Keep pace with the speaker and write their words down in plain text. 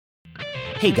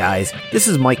Hey guys, this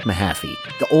is Mike Mahaffey,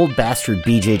 the old bastard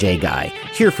BJJ guy,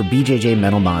 here for BJJ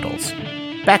Mental Models.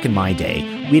 Back in my day,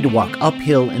 we had to walk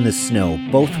uphill in the snow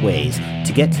both ways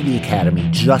to get to the academy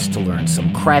just to learn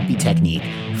some crappy technique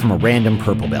from a random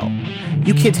purple belt.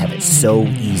 You kids have it so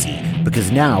easy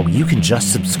because now you can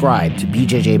just subscribe to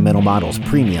BJJ Mental Models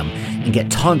Premium and get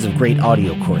tons of great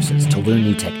audio courses to learn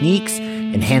new techniques,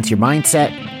 enhance your mindset,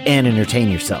 and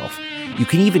entertain yourself. You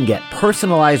can even get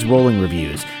personalized rolling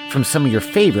reviews from some of your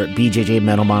favorite BJJ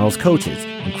Mental Models coaches,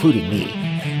 including me.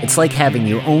 It's like having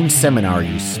your own seminar,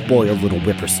 you spoiled little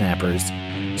whippersnappers.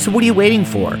 So what are you waiting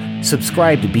for?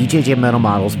 Subscribe to BJJ Mental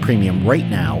Models Premium right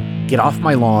now, get off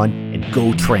my lawn, and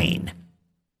go train.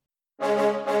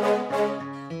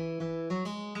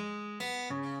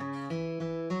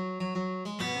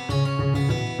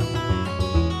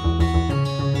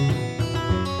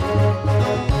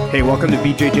 Hey, welcome to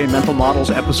BJJ Mental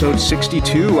Models episode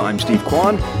 62. I'm Steve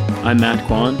Kwan. I'm Matt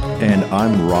Kwan. And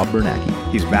I'm Rob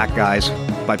Bernacki. He's back, guys,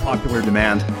 by popular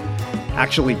demand.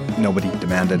 Actually, nobody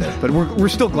demanded it, but we're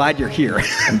still glad you're here.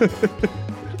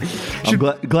 I'm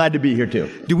glad to be here too.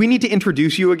 Do we need to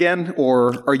introduce you again,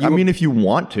 or are you? I mean, if you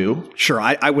want to. Sure,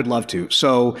 I would love to.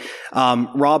 So,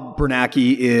 Rob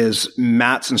Bernacki is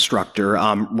Matt's instructor.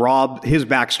 Rob, his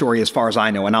backstory, as far as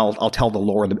I know, and I'll tell the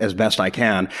lore as best I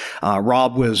can.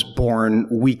 Rob was born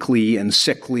weakly and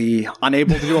sickly,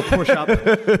 unable to do a push-up,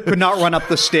 could not run up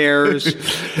the stairs,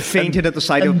 fainted at the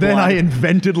sight of blood. And then I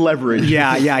invented leverage.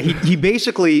 Yeah. He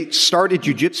basically started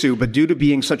jiu-jitsu, but due to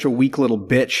being such a weak little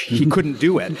bitch, he couldn't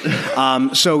do it.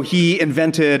 So he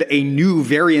invented a new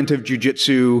variant of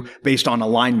jiu-jitsu based on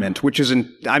alignment, which is,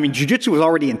 jiu-jitsu was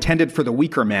already intended for the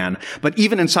weaker man, but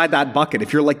even inside that bucket,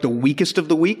 if you're like the weakest of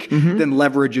the weak, then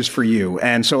leverage is for you.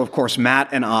 And so, of course, Matt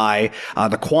and I,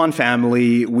 the Kwan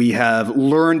family, we have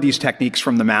learned these techniques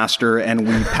from the master and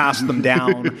we pass them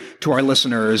down to our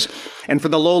listeners. And for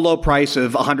the low, low price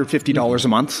of $150 a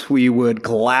month, we would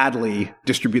gladly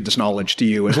distribute this knowledge to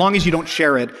you, as long as you don't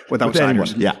share it with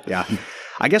outsiders. Yeah.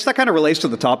 I guess that kind of relates to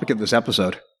the topic of this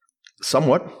episode.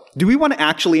 Somewhat. Do we want to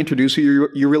actually introduce who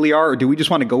you really are, or do we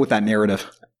just want to go with that narrative?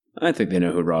 I think they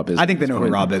know who Rob is. I think they know who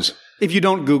Rob is. If you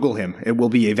don't Google him, it will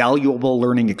be a valuable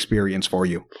learning experience for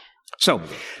you. So,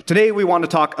 today we want to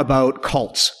talk about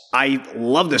cults. I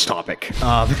love this topic.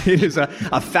 It is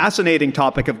a fascinating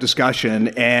topic of discussion,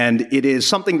 and it is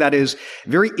something that is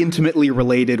very intimately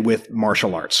related with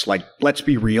martial arts. Like, let's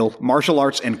be real, martial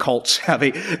arts and cults have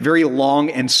a very long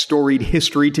and storied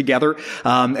history together.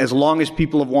 As long as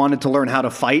people have wanted to learn how to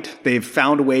fight, they've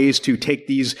found ways to take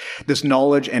this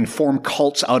knowledge and form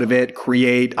cults out of it,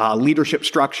 create leadership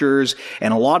structures,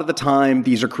 and a lot of the time,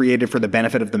 these are created for the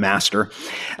benefit of the master.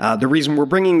 The reason we're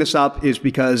bringing this up is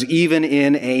because even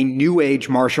in a new age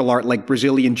martial art like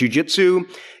Brazilian Jiu-Jitsu,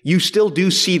 you still do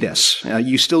see this.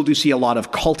 You still do see a lot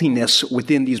of cultiness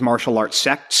within these martial arts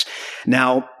sects.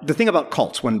 Now, the thing about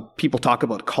cults, when people talk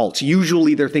about cults,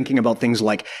 usually they're thinking about things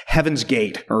like Heaven's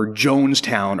Gate or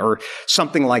Jonestown or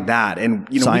something like that. And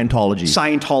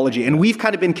Scientology. And we've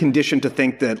kind of been conditioned to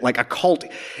think that like a cult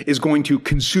is going to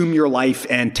consume your life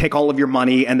and take all of your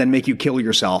money and then make you kill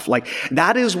yourself. Like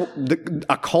that is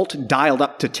a cult dialed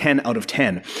up to 10 out of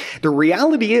 10. The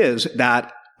reality is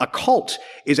that a cult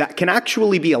can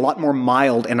actually be a lot more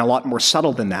mild and a lot more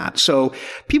subtle than that. So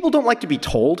people don't like to be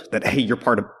told that, hey, you're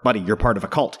part of a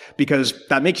cult, because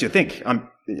that makes you think, are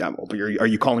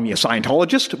you calling me a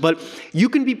Scientologist? But you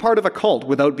can be part of a cult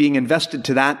without being invested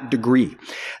to that degree.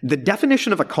 The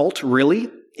definition of a cult really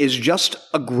is just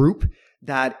a group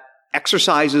that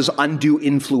exercises undue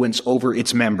influence over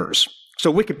its members.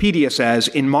 So Wikipedia says,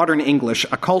 in modern English,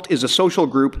 a cult is a social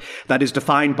group that is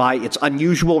defined by its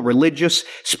unusual religious,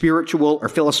 spiritual, or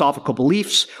philosophical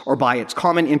beliefs, or by its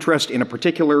common interest in a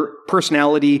particular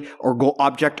personality or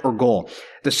object or goal.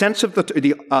 The sense of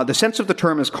the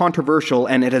term is controversial,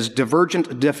 and it has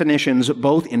divergent definitions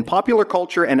both in popular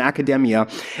culture and academia,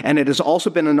 and it has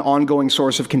also been an ongoing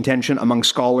source of contention among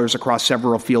scholars across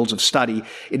several fields of study.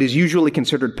 It is usually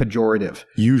considered pejorative.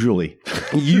 Usually.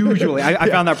 I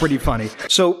found that pretty funny.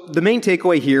 So the main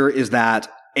takeaway here is that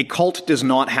a cult does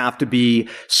not have to be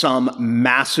some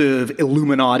massive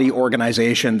Illuminati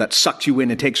organization that sucks you in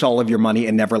and takes all of your money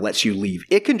and never lets you leave.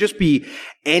 It can just be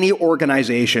any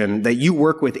organization that you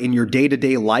work with in your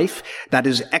day-to-day life that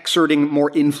is exerting more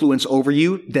influence over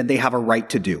you than they have a right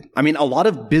to do. I mean, a lot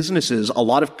of businesses, a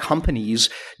lot of companies,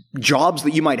 jobs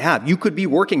that you might have, you could be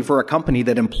working for a company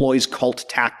that employs cult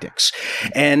tactics.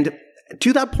 And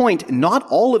to that point, not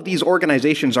all of these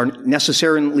organizations are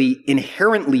necessarily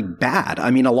inherently bad.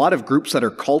 I mean, a lot of groups that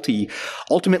are culty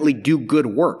ultimately do good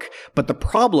work. But the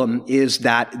problem is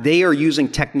that they are using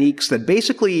techniques that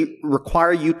basically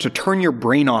require you to turn your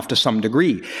brain off to some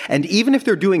degree. And even if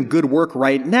they're doing good work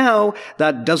right now,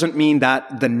 that doesn't mean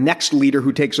that the next leader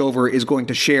who takes over is going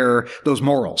to share those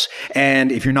morals.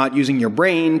 And if you're not using your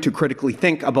brain to critically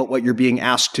think about what you're being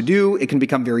asked to do, it can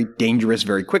become very dangerous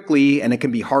very quickly, and it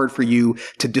can be hard for you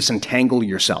to disentangle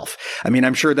yourself. I mean,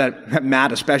 I'm sure that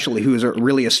Matt, especially, who is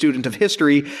really a student of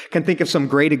history, can think of some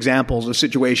great examples of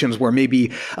situations where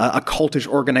maybe a cultish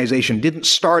organization didn't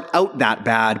start out that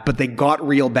bad, but they got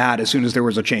real bad as soon as there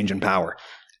was a change in power.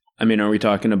 I mean, are we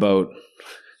talking about...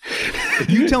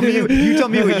 You tell me what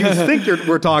you think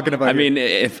we're talking about. I mean,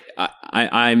 if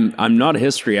I'm not a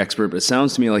history expert, but it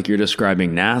sounds to me like you're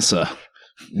describing NASA.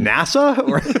 NASA?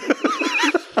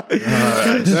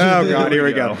 Oh God, here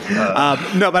we go.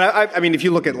 No, but I mean, if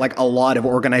you look at like a lot of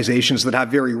organizations that have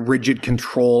very rigid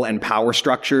control and power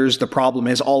structures, the problem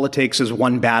is all it takes is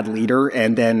one bad leader,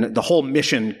 and then the whole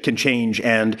mission can change,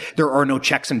 and there are no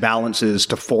checks and balances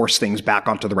to force things back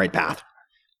onto the right path.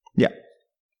 Yeah.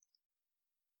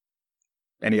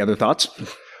 Any other thoughts?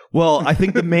 Well, I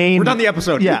think the main... We're done the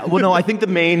episode. Yeah. Well, no, I think the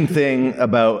main thing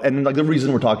about, and like the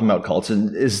reason we're talking about cults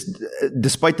is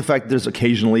despite the fact that there's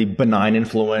occasionally benign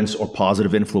influence or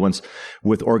positive influence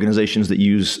with organizations that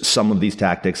use some of these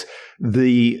tactics,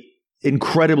 the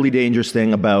incredibly dangerous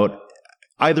thing about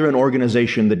either an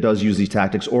organization that does use these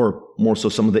tactics or more so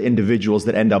some of the individuals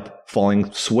that end up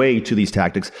falling sway to these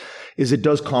tactics is it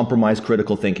does compromise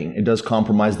critical thinking. It does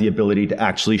compromise the ability to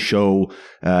actually show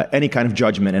any kind of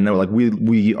judgment. And like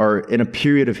we are in a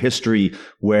period of history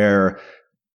where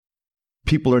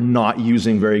people are not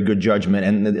using very good judgment,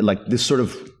 and like this sort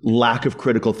of lack of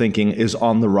critical thinking is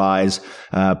on the rise.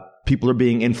 People are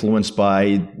being influenced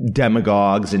by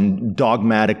demagogues and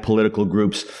dogmatic political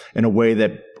groups in a way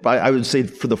that I would say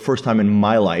for the first time in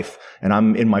my life, and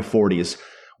I'm in my 40s,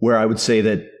 where I would say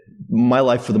that my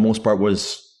life for the most part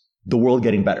was the world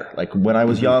getting better. Like when I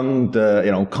was young,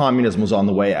 communism was on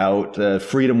the way out,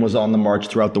 freedom was on the march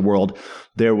throughout the world.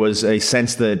 There was a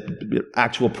sense that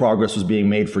actual progress was being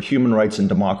made for human rights and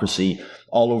democracy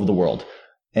all over the world.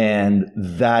 And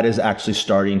that is actually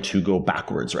starting to go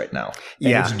backwards right now.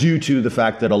 And it's due to the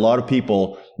fact that a lot of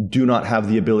people do not have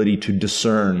the ability to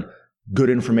discern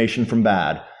good information from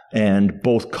bad. And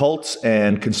both cults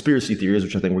and conspiracy theories,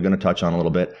 which I think we're going to touch on a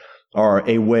little bit, are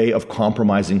a way of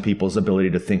compromising people's ability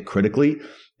to think critically.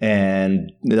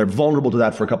 And they're vulnerable to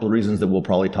that for a couple of reasons that we'll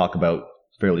probably talk about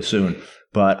fairly soon.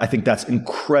 But I think that's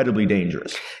incredibly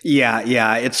dangerous.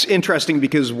 Yeah. It's interesting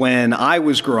because when I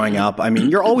was growing up, I mean,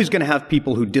 you're always going to have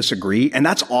people who disagree, and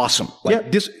that's awesome.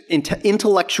 Like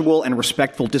intellectual and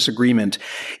respectful disagreement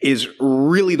is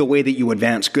really the way that you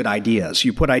advance good ideas.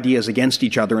 You put ideas against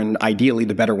each other, and ideally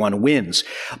the better one wins.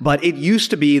 But it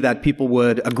used to be that people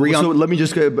would agree on... So let me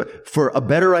just go, for a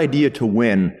better idea to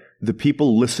win, the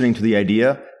people listening to the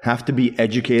idea have to be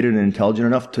educated and intelligent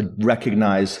enough to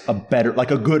recognize a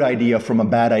good idea from a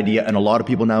bad idea. And a lot of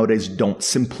people nowadays don't.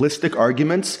 Simplistic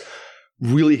arguments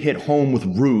really hit home with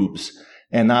rubes.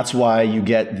 And that's why you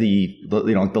get the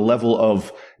level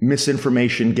of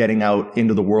misinformation getting out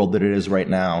into the world that it is right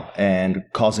now and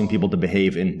causing people to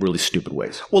behave in really stupid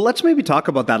ways. Well, let's maybe talk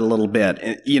about that a little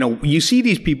bit. You see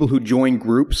these people who join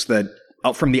groups that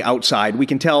from the outside, we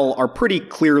can tell are pretty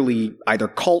clearly either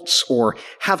cults or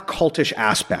have cultish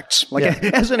aspects.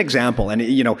 As an example, and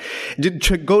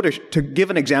to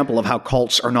give an example of how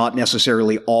cults are not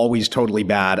necessarily always totally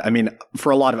bad. I mean,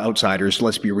 for a lot of outsiders,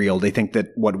 let's be real, they think that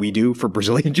what we do for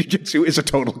Brazilian Jiu-Jitsu is a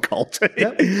total cult.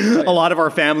 Yep. A lot of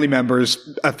our family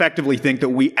members effectively think that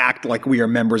we act like we are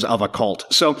members of a cult.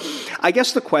 So I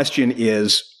guess the question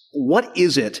is, what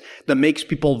is it that makes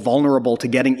people vulnerable to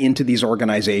getting into these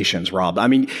organizations, Rob? I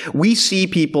mean, we see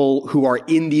people who are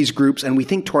in these groups and we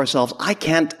think to ourselves, I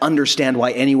can't understand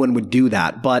why anyone would do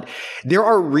that. But there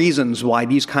are reasons why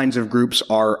these kinds of groups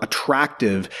are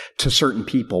attractive to certain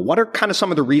people. What are kind of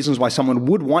some of the reasons why someone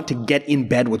would want to get in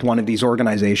bed with one of these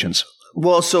organizations?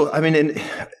 Well, so, I mean,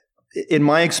 in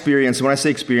my experience, when I say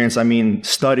experience, I mean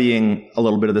studying a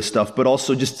little bit of this stuff, but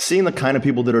also just seeing the kind of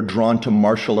people that are drawn to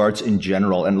martial arts in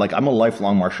general. And like, I'm a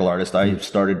lifelong martial artist. I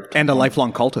started... And a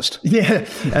lifelong cultist. Yeah.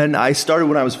 And I started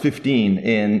when I was 15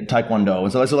 in Taekwondo.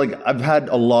 And so like, I've had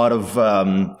a lot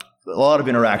of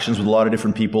interactions with a lot of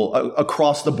different people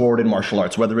across the board in martial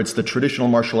arts, whether it's the traditional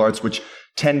martial arts, which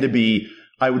tend to be,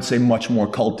 I would say, much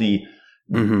more culty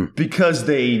because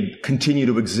they continue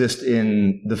to exist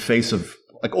in the face of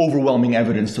like overwhelming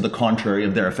evidence to the contrary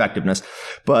of their effectiveness.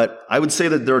 But I would say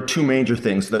that there are two major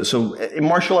things. So in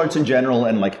martial arts in general,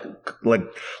 and like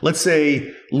let's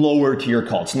say lower tier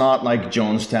cults, not like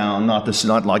Jonestown, not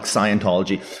like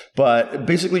Scientology, but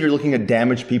basically you're looking at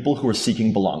damaged people who are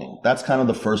seeking belonging. That's kind of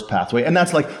the first pathway. And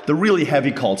that's like the really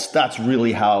heavy cults. That's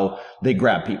really how they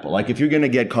grab people. Like if you're going to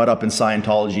get caught up in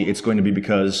Scientology, it's going to be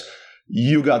because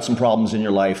you got some problems in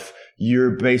your life.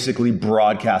 You're basically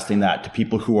broadcasting that to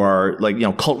people who are like,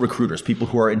 cult recruiters, people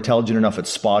who are intelligent enough at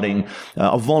spotting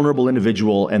a vulnerable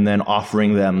individual and then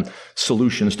offering them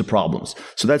solutions to problems.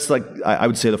 So that's like, I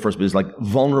would say the first bit is like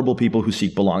vulnerable people who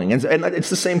seek belonging. And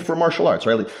it's the same for martial arts,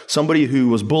 right? Like somebody who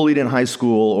was bullied in high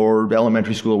school or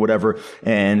elementary school or whatever,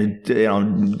 and,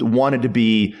 wanted to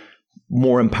be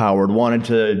more empowered, wanted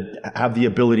to have the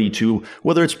ability to,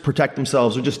 whether it's protect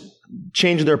themselves or just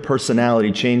change their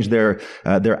personality, change their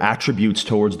attributes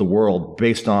towards the world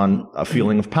based on a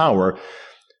feeling of power,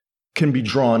 can be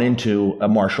drawn into a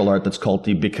martial art that's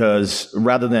culty, because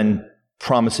rather than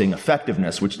promising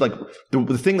effectiveness, which like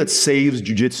the thing that saves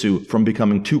jiu-jitsu from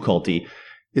becoming too culty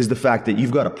is the fact that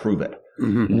you've got to prove it.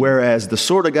 Mm-hmm. Whereas the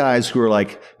sort of guys who are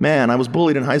like, man, I was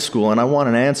bullied in high school and I want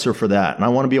an answer for that and I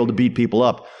want to be able to beat people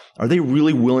up, are they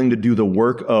really willing to do the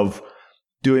work of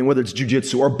doing, whether it's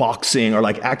jiu-jitsu or boxing or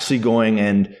like actually going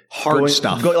and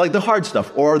stuff, like the hard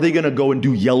stuff? Or are they going to go and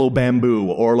do yellow bamboo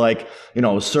or like,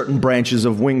 certain branches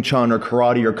of Wing Chun or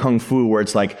karate or Kung Fu where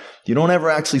it's like, you don't ever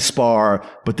actually spar,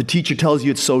 but the teacher tells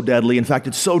you it's so deadly. In fact,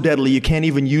 it's so deadly, you can't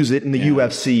even use it in the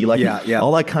UFC. Like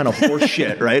all that kind of horse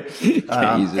shit, right?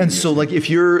 And so like, if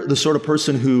you're the sort of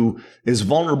person who is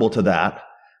vulnerable to that,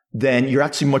 then you're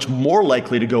actually much more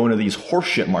likely to go into these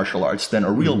horseshit martial arts than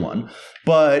a real one.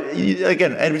 But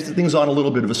again, everything's on a little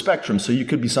bit of a spectrum. So you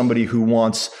could be somebody who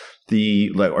wants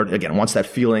wants that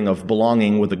feeling of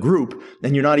belonging with a group,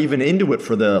 and you're not even into it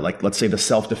for the, like, let's say the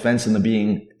self-defense and the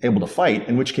being able to fight,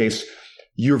 in which case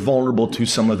you're vulnerable to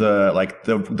some of the, like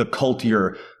the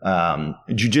cultier,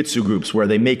 jiu-jitsu groups where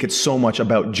they make it so much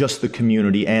about just the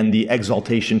community and the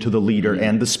exaltation to the leader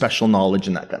and the special knowledge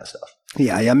and that kind of stuff.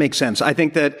 Yeah, makes sense. I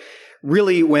think that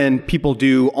really when people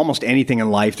do almost anything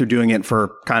in life, they're doing it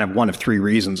for kind of one of three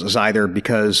reasons. Is either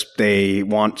because they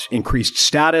want increased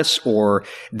status, or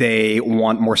they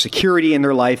want more security in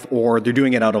their life, or they're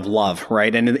doing it out of love,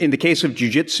 right? And in the case of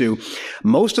jiu-jitsu,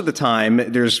 most of the time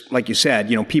there's, like you said,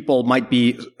 people might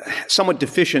be somewhat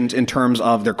deficient in terms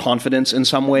of their confidence in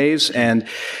some ways, and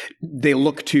they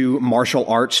look to martial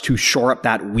arts to shore up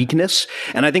that weakness.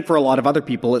 And I think for a lot of other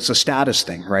people, it's a status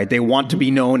thing, right? They want to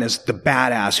be known as the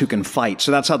badass who can fight.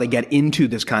 So that's how they get into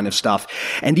this kind of stuff.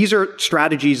 And these are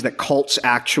strategies that cults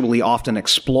actually often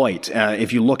exploit.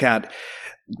 If you look at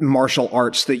martial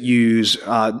arts that use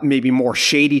maybe more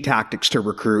shady tactics to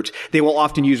recruit, they will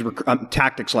often use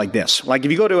tactics like this. Like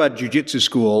if you go to a jiu-jitsu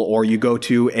school or you go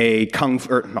to a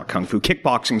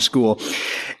kickboxing school,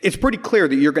 it's pretty clear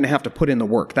that you're going to have to put in the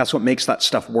work. That's what makes that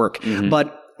stuff work. Mm-hmm.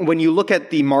 But when you look at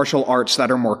the martial arts that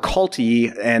are more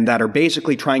culty and that are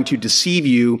basically trying to deceive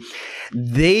you,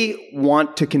 they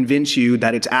want to convince you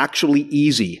that it's actually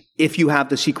easy if you have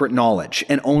the secret knowledge,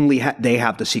 and only they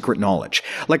have the secret knowledge.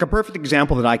 Like a perfect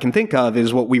example that I can think of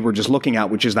is what we were just looking at,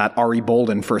 which is that Ari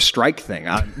Bolden first strike thing.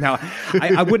 Now,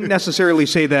 I wouldn't necessarily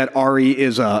say that Ari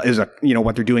is a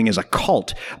what they're doing is a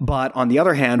cult, but on the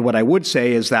other hand, what I would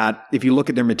say is that if you look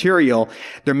at their material,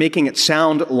 they're making it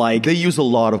sound like they use a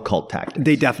lot of cult tactics.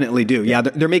 They definitely do. Yeah,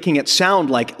 they're making it sound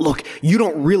like, look, you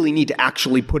don't really need to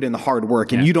actually put in the hard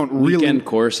work, and you don't really weekend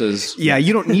courses. Yeah,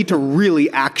 you don't need to really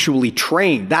actually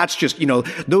train. That's just,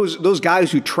 those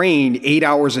guys who train 8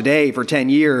 hours a day for 10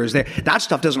 years, that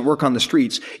stuff doesn't work on the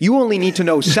streets. You only need to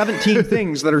know 17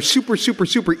 things that are super, super,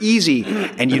 super easy.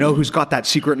 And you know who's got that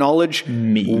secret knowledge?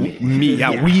 Me.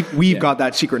 Yeah, we've got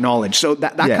that secret knowledge. So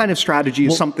that kind of strategy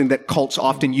is something that cults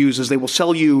often use, is they will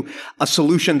sell you a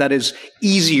solution that is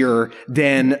easier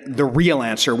than the real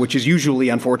answer, which is usually,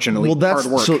 unfortunately, hard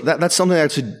work. So that's something I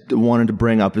actually wanted to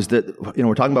bring up, is that,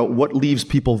 we're talking about what leaves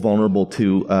people vulnerable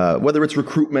to, whether it's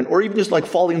recruitment or even just like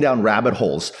falling down rabbit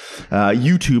holes.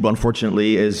 YouTube,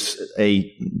 unfortunately, is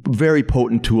a very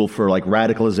potent tool for like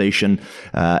radicalization,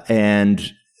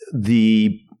 and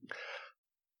the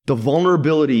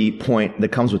vulnerability point that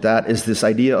comes with that is this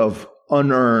idea of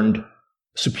unearned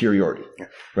superiority,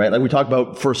 right? Like we talked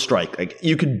about first strike. Like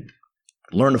you could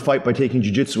learn to fight by taking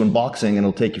jiu-jitsu and boxing, and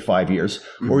it'll take you 5 years.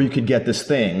 Mm-hmm. Or you could get this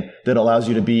thing that allows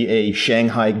you to be a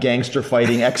Shanghai gangster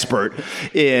fighting expert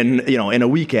in a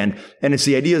weekend. And it's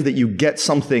the idea that you get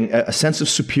something, a sense of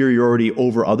superiority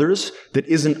over others that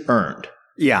isn't earned.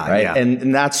 Yeah, right? yeah.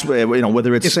 And that's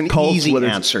whether it's an cults, easy whether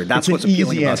answer. That's it's what's an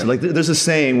appealing easy about answer. it. Like there's a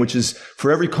saying which is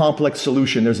for every complex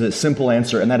solution, there's a simple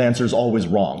answer, and that answer is always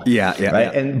wrong. Yeah,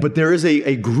 right. Yeah. But there is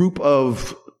a group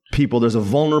of people, there's a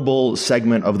vulnerable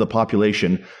segment of the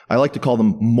population. I like to call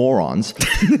them morons.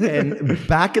 And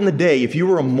back in the day, if you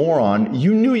were a moron,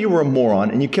 you knew you were a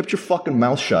moron and you kept your fucking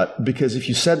mouth shut, because if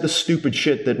you said the stupid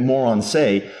shit that morons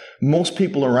say, most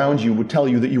people around you would tell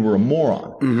you that you were a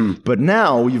moron. Mm-hmm. But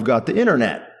now you've got the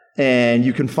internet and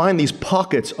you can find these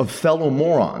pockets of fellow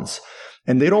morons,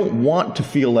 and they don't want to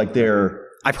feel like they're...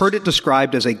 I've heard it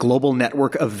described as a global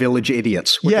network of village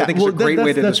idiots, which I think is a great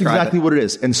way to that's describe exactly it. what it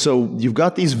is. And so you've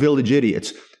got these village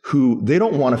idiots who they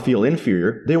don't want to feel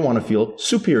inferior. They want to feel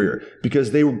superior because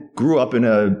they grew up in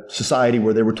a society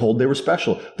where they were told they were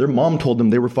special. Their mom told them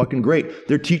they were fucking great.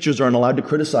 Their teachers aren't allowed to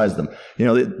criticize them.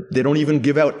 They don't even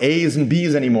give out A's and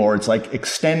B's anymore. It's like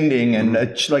extending and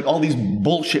like all these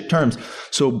bullshit terms.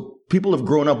 So people have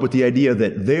grown up with the idea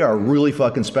that they are really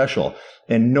fucking special,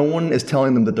 and no one is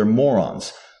telling them that they're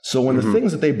morons. So when the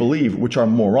things that they believe, which are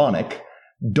moronic,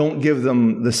 don't give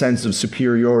them the sense of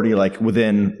superiority, like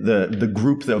within the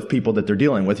group of people that they're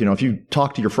dealing with. If you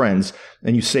talk to your friends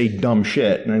and you say dumb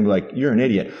shit and they're like, you're an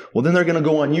idiot. Well, then they're going to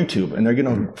go on YouTube and they're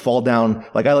going to fall down.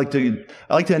 Like I like to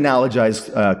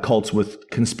analogize cults with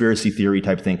conspiracy theory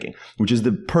type thinking, which is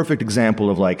the perfect example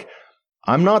of like,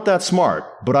 I'm not that smart,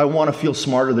 but I want to feel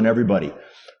smarter than everybody.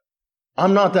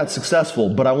 I'm not that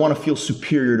successful, but I want to feel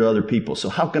superior to other people. So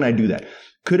how can I do that?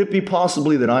 Could it be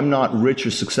possibly that I'm not rich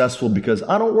or successful because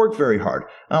I don't work very hard?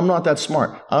 I'm not that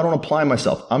smart. I don't apply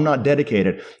myself. I'm not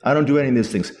dedicated. I don't do any of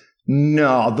these things.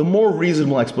 No, the more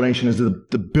reasonable explanation is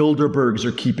that the Bilderbergs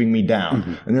are keeping me down.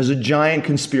 Mm-hmm. And there's a giant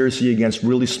conspiracy against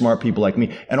really smart people like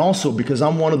me. And also because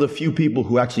I'm one of the few people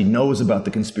who actually knows about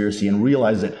the conspiracy and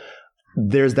realize that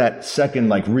there's that second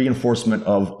like reinforcement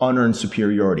of unearned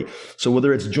superiority. So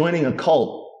whether it's joining a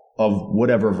cult of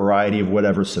whatever variety, of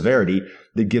whatever severity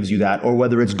that gives you that, or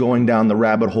whether it's going down the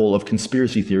rabbit hole of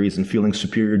conspiracy theories and feeling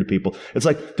superior to people. It's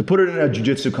like, to put it in a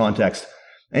jiu-jitsu context,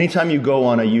 anytime you go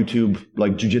on a YouTube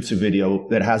like jiu-jitsu video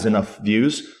that has enough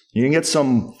views, you can get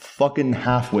some fucking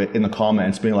half-wit in the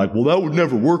comments being like, well, that would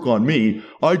never work on me.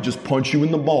 I'd just punch you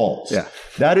in the balls. Yeah.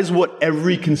 That is what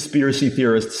every conspiracy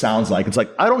theorist sounds like. It's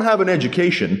like, I don't have an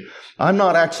education. I'm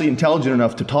not actually intelligent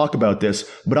enough to talk about this,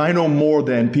 but I know more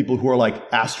than people who are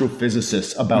like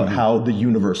astrophysicists about how the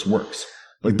universe works.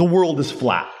 Like the world is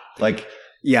flat. Like,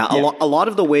 Yeah, a lot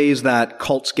of the ways that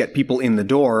cults get people in the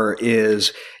door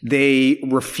is they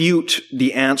refute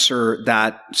the answer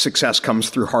that success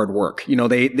comes through hard work.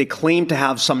 They claim to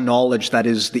have some knowledge that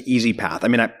is the easy path. I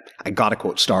mean, I gotta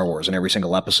quote Star Wars in every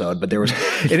single episode, but there was,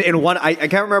 in one, I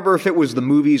can't remember if it was the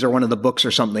movies or one of the books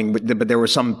or something, but there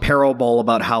was some parable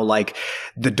about how like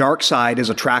the dark side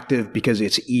is attractive because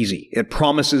it's easy. It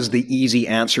promises the easy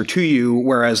answer to you,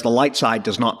 whereas the light side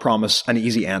does not promise an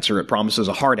easy answer. It promises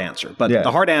a hard answer. But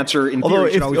the hard answer in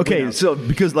theory should always win out. So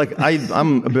because like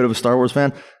I'm a bit of a Star Wars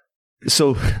fan.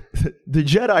 So the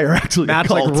Jedi are actually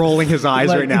Matt's like rolling his eyes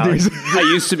right now.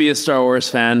 I used to be a Star Wars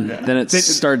fan. Then it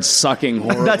started sucking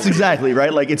horribly. That's exactly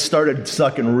right. Like it started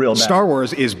sucking real bad. Star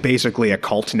Wars is basically a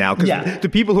cult now. Because the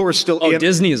people who are still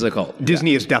Disney is a cult.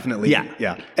 Disney is definitely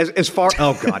As far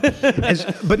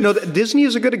but no, Disney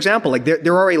is a good example. Like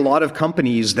there are a lot of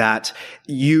companies that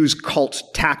use cult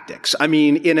tactics. I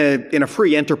mean, in a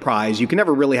free enterprise, you can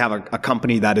never really have a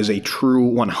company that is a true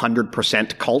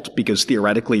 100% cult because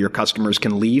theoretically your customers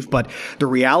can leave. But the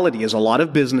reality is a lot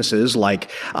of businesses like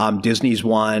Disney's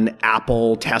one,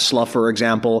 Apple, Tesla, for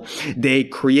example, they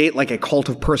create like a cult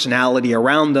of personality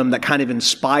around them that kind of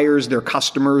inspires their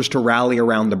customers to rally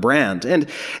around the brand. And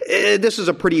this is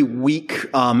a pretty weak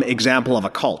example of a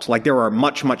cult. Like there are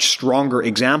much, much stronger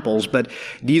examples, but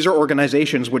these are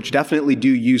organizations which definitely do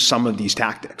use some of these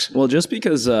tactics. Well, just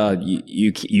because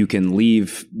you can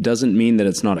leave doesn't mean that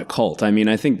it's not a cult. I mean,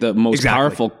 I think the most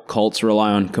powerful cults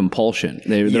rely on compulsion.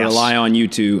 They rely on you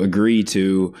to agree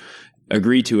to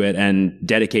it and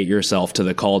dedicate yourself to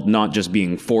the cult, not just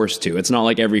being forced to. It's not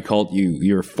like every cult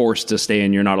you're forced to stay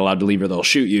in, you're not allowed to leave or they'll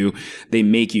shoot you. They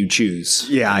make you choose.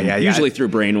 Usually through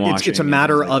brainwashing. It's a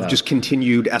matter of just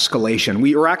continued escalation.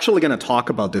 We are actually going to talk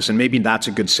about this, and maybe that's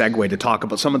a good segue to talk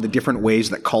about some of the different ways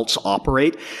that cults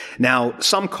operate. Now,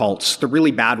 some cults, the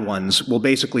really bad ones, will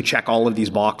basically check all of these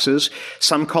boxes.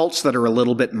 Some cults that are a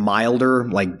little bit milder,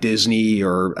 like Disney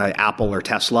or Apple or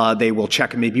Tesla, they will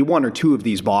check maybe one or two of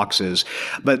these boxes.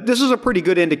 But this is a pretty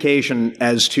good indication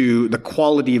as to the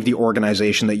quality of the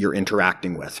organization that you're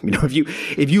interacting with.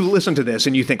 If you listen to this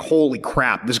and you think, holy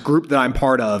crap, this group that I'm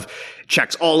part of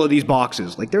checks all of these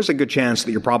boxes. Like, there's a good chance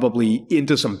that you're probably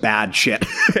into some bad shit.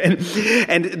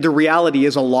 and the reality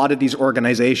is a lot of these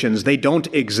organizations, they don't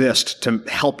exist to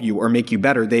help you or make you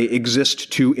better. They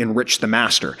exist to enrich the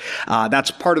master.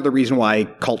 That's part of the reason why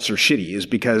cults are shitty, is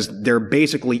because they're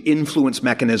basically influence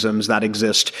mechanisms that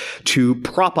exist to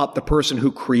prop up the person who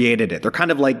created it. They're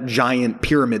kind of like giant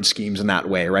pyramid schemes in that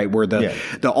way, right? Where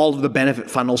all of the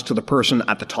benefit funnels to the person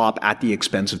at the top at the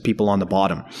expense of people on the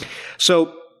bottom.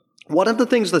 So one of the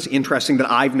things that's interesting that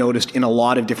I've noticed in a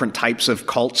lot of different types of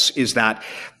cults is that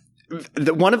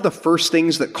one of the first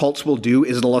things that cults will do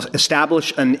is they'll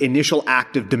establish an initial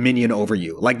act of dominion over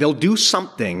you. Like, they'll do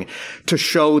something to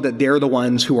show that they're the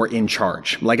ones who are in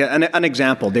charge. Like an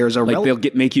example, there's a they'll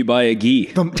make you buy a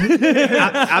gi.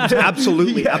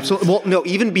 Absolutely, absolutely. Well, no,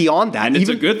 even beyond that, and it's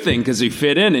a good thing because you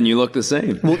fit in and you look the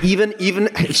same. Well, even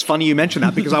it's funny you mention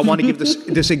that, because I want to give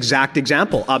this exact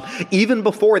example. Even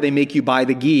before they make you buy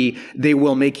the gi, they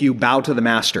will make you bow to the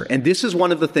master, and this is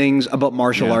one of the things about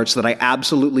martial arts that I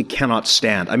absolutely cannot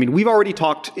stand. I mean, we've already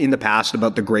talked in the past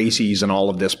about the Gracies and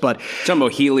all of this, but talking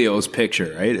about Helio's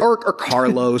picture, right? Or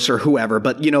Carlos or whoever.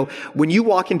 But, you know, when you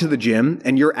walk into the gym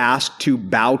and you're asked to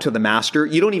bow to the master,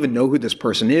 you don't even know who this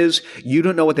person is. You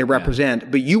don't know what they represent,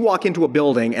 but you walk into a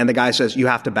building and the guy says you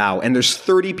have to bow, and there's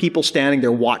 30 people standing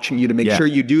there watching you to make sure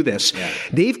you do this. Yeah.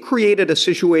 They've created a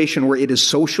situation where it is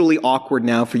socially awkward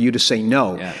now for you to say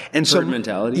no. Yeah. And herd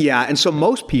mentality. Yeah. And so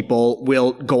most people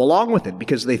will go along with it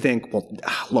because they think, well,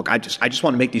 look, I just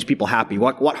want to make these people happy.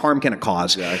 What harm can it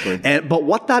cause? Exactly. But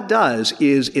what that does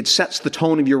is it sets the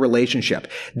tone of your relationship.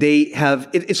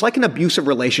 It's like an abusive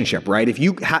relationship, right? If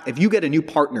you get a new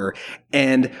partner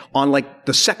and on like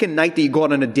the second night that you go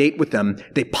out on a date with them,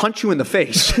 they punch you in the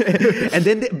face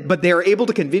but they're able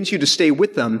to convince you to stay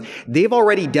with them. They've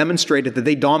already demonstrated that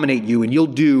they dominate you, and you'll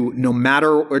do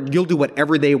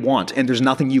whatever they want, and there's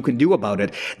nothing you can do about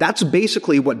it. That's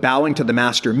basically what bowing to the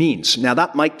master means. Now,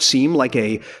 that might seem like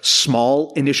a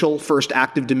small initial first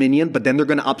act of dominion, but then they're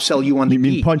going to upsell you on the gi.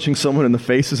 You mean punching someone in the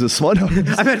face is a small?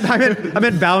 I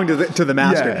meant bowing to the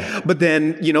master. Yeah. But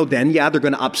then, they're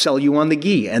going to upsell you on the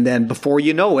gi. And then before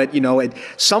you know it,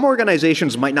 some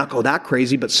organizations might not go that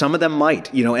crazy, but some of them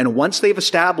might, and once they've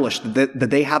established that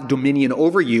they have dominion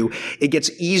over you, it gets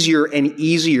easier and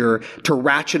easier to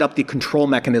ratchet up the control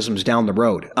mechanisms down the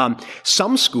road.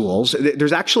 Some schools,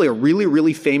 there's actually a really,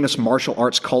 really famous martial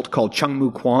arts cult called Chung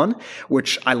Mu Kwan,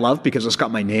 which I love because it's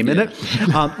got my name in it.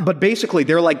 But basically,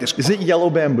 they're like this. Is it Yellow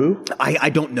Bamboo? I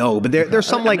don't know, but there's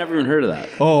some like. I've never even heard of that.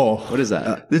 Oh, what is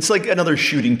that? It's like another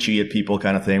shooting chi at people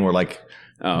kind of thing, where like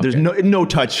there's no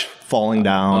touch falling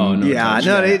down. Oh, no. Yeah, touch.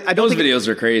 no, I don't. Those videos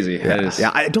are crazy. Yeah,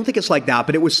 I don't think it's like that,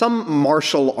 but it was some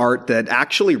martial art that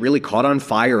actually really caught on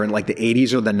fire in like the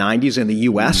 80s or the 90s in the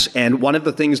US. And one of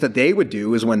the things that they would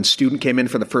do is when a student came in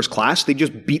for the first class, they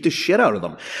just beat the shit out of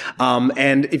them.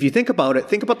 And if you think about it,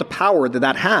 think about the power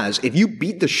that has. If you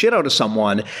beat the shit out of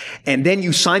someone and then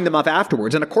you sign them up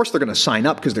afterwards, and of course they're going to sign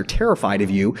up because they're terrified of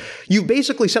you, you've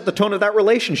basically set the tone of that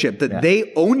relationship that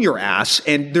they own your ass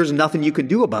and there's nothing you can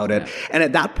do about it. And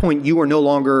at that point, you are no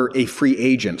longer a free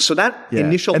agent. So that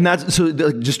initial... And that's...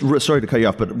 So just sorry to cut you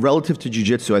off, but relative to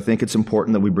jiu-jitsu, I think it's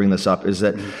important that we bring this up, is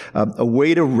that a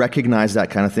way to recognize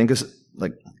that kind of thing is,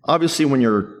 like, obviously when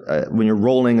you're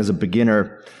rolling as a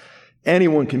beginner,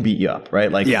 anyone can beat you up,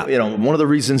 right? Like, one of the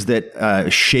reasons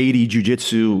that shady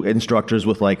jiu-jitsu instructors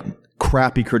with like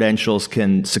crappy credentials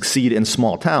can succeed in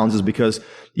small towns is because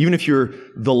even if you're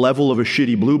the level of a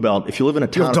shitty blue belt, if you live in a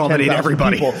town of 10,000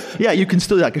 people, you can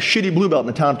still, like a shitty blue belt in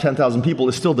a town of 10,000 people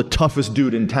is still the toughest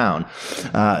dude in town.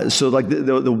 So like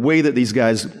the way that these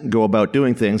guys go about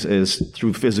doing things is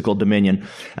through physical dominion.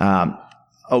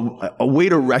 A way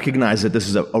to recognize that this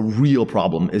is a real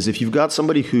problem is if you've got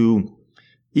somebody who,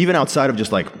 even outside of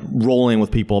just like rolling with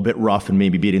people a bit rough and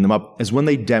maybe beating them up, is when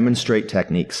they demonstrate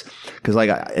techniques. Because like,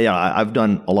 I've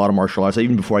done a lot of martial arts.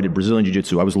 Even before I did Brazilian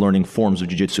Jiu-Jitsu, I was learning forms of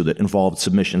Jiu-Jitsu that involved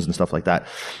submissions and stuff like that.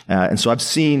 And so I've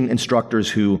seen instructors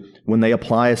who, when they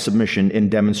apply a submission in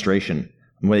demonstration,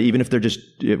 even if they're just,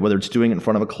 whether it's doing it in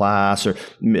front of a class or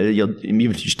even if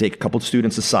you just take a couple of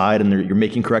students aside and you're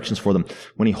making corrections for them,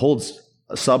 when he holds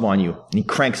a sub on you and he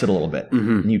cranks it a little bit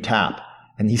and you tap,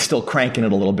 and he's still cranking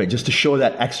it a little bit just to show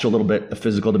that extra little bit of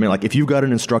physical domain. Like if you've got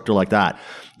an instructor like that,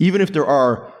 even if there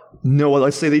are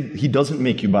let's say he doesn't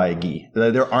make you buy a gi.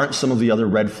 There aren't some of the other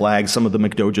red flags, some of the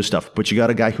McDojo stuff, but you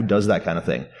got a guy who does that kind of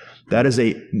thing. That is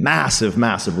a massive,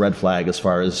 massive red flag as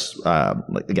far as,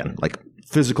 like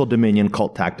physical dominion,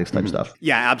 cult tactics type stuff.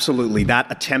 Yeah, absolutely. That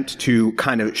attempt to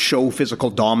kind of show physical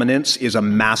dominance is a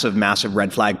massive, massive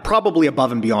red flag, probably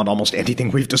above and beyond almost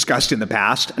anything we've discussed in the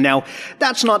past. Now,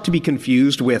 that's not to be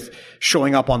confused with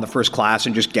showing up on the first class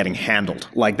and just getting handled.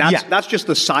 Like that's just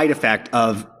the side effect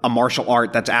of a martial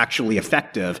art that's actually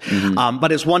effective.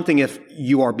 But it's one thing if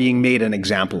you are being made an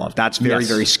example of. That's very,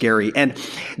 very scary. And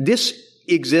this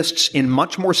exists in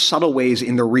much more subtle ways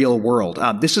in the real world.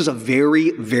 This is a very,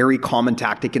 very common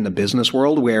tactic in the business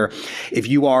world where if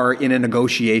you are in a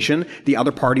negotiation, the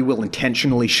other party will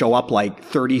intentionally show up like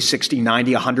 30, 60,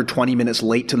 90, 120 minutes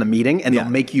late to the meeting and they'll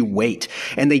make you wait.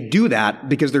 And they do that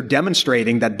because they're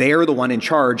demonstrating that they're the one in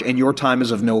charge and your time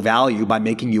is of no value by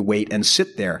making you wait and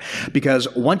sit there.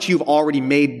 Because once you've already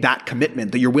made that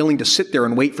commitment that you're willing to sit there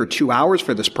and wait for 2 hours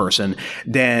for this person,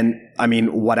 then I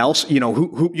mean, what else? You know,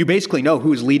 who you basically know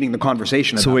who's leading the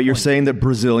conversation. So wait, you're saying that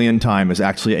Brazilian time is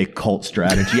actually a cult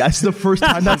strategy? That's the first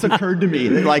time that's occurred to me.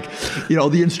 Like, you know,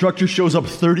 the instructor shows up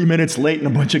 30 minutes late and a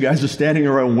bunch of guys are standing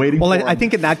around waiting for him. I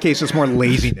think in that case, it's more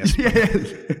laziness.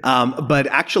 But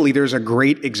actually, there's a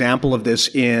great example of this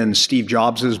in Steve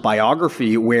Jobs'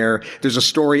 biography where there's a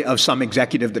story of some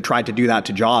executive that tried to do that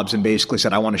to Jobs and basically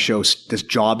said, I want to show this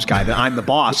Jobs guy that I'm the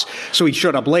boss. So he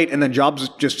showed up late and then Jobs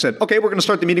just said, okay, we're going to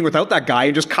start the meeting without that guy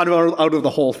and just cut him out of the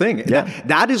whole thing. Yeah.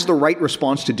 That is the right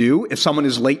response to do. If someone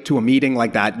is late to a meeting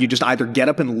like that, you just either get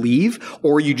up and leave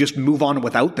or you just move on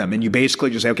without them. And you basically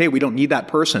just say, okay, we don't need that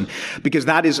person, because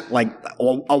that is like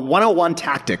a 101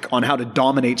 tactic on how to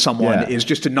dominate someone is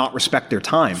just to not respect their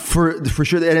time. For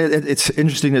sure. And it's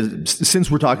interesting that since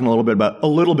we're talking a little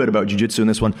bit about jiu-jitsu in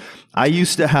this one, I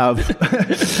used to have,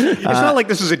 it's not like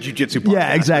this is a jiu-jitsu podcast.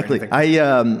 Yeah, exactly.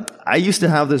 I used to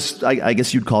have this, I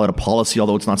guess you'd call it a policy,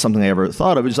 although it's not something I ever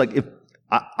thought of. It's like, if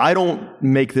I don't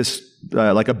make this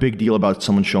like a big deal about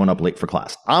someone showing up late for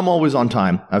class. I'm always on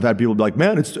time. I've had people be like,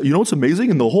 man, it's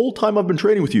amazing. And the whole time I've been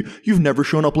training with you, you've never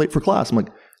shown up late for class. I'm like,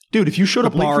 dude, if you showed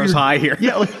up late for is high here.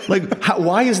 Yeah,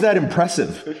 why is that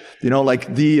impressive? You know, like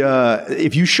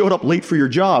if you showed up late for your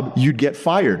job, you'd get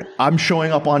fired. I'm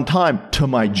showing up on time to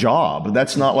my job.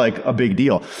 That's not like a big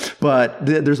deal. But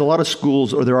there's a lot of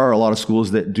schools, or there are a lot of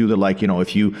schools that do the, like, you know,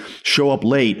 if you show up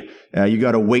late, you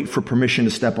got to wait for permission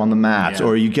to step on the mats,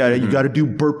 or you got to do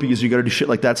burpees, you got to do shit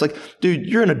like that. It's like, dude,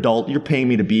 you're an adult, you're paying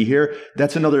me to be here.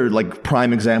 That's another like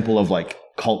prime example of like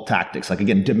cult tactics, like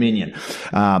again, dominion.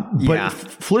 But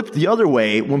flip the other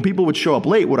way, when people would show up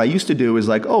late, what I used to do is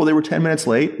like, oh, they were 10 minutes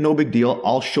late, no big deal.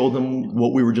 I'll show them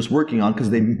what we were just working on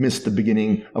because they missed the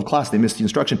beginning of class. They missed the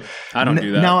instruction. I don't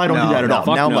do that. Now I don't do that at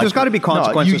all. Now, there's got to be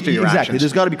consequences to your actions. Exactly.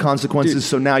 There's got to be consequences. Dude.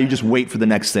 So now you just wait for the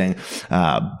next thing.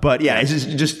 But yeah, it's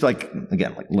just like,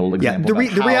 again, like little example. The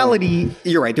reality,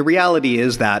 you're right. The reality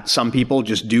is that some people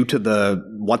just due to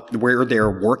where they're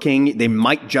working, they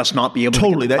might just not be able to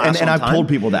get to class and on I've time. told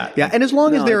people that. Yeah, and as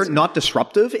long as they're not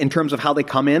disruptive in terms of how they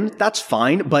come in, that's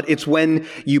fine. But it's when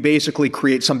you basically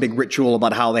create some big ritual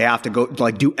about how they have to go,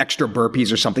 like, do extra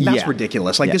burpees or something. That's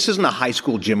ridiculous. Like, this isn't a high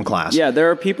school gym class. Yeah,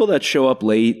 there are people that show up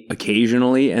late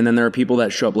occasionally, and then there are people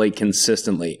that show up late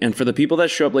consistently. And for the people that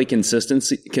show up late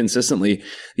consistently,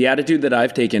 the attitude that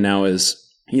I've taken now is,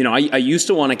 you know, I used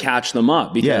to want to catch them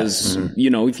up because, you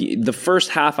know, the first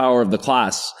half hour of the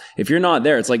class, if you're not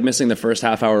there, it's like missing the first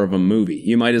half hour of a movie.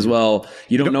 You might as well,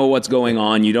 you don't know what's going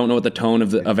on. You don't know what the tone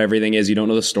of everything is. You don't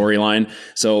know the storyline.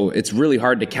 So it's really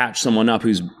hard to catch someone up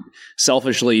who's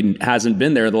selfishly hasn't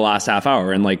been there the last half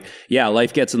hour. And like, yeah,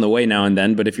 life gets in the way now and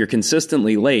then, but if you're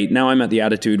consistently late, now I'm at the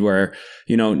attitude where,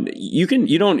 you know,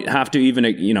 you don't have to even,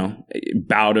 you know,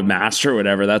 bow to master or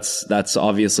whatever. That's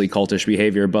obviously cultish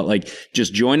behavior, but like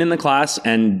just join in the class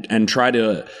and try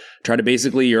to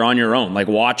basically, you're on your own, like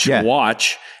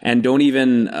watch, and don't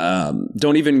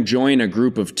even join a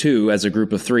group of 2 as a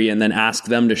group of 3 and then ask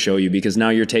them to show you, because now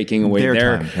you're taking away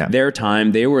their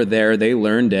time. They were there. They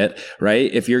learned it,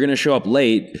 right? If you're going to show up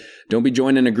late, don't be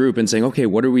joining a group and saying, okay,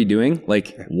 what are we doing?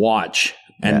 Like, watch.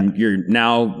 And you're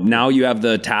now you have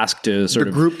the task to sort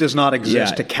of... The group does not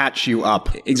exist to catch you up.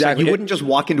 Exactly. So you wouldn't just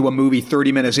walk into a movie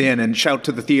 30 minutes in and shout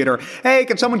to the theater, hey,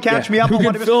 can someone catch me up? Who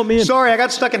can fill me in? Sorry, I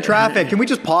got stuck in traffic. Can we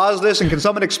just pause this and can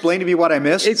someone explain to me what I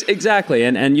missed? Exactly.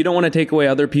 And you don't want to take away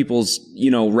other people's, you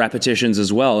know, repetitions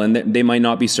as well. And they might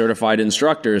not be certified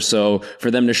instructors. So for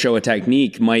them to show a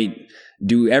technique might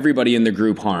do everybody in the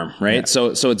group harm, right?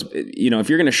 Yeah. So it's, you know, if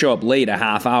you're going to show up late a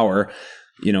half hour,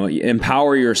 you know,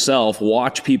 empower yourself,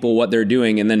 watch people, what they're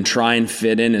doing, and then try and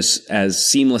fit in as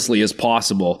seamlessly as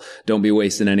possible. Don't be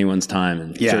wasting anyone's time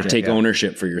and sort of take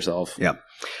ownership for yourself. Yeah.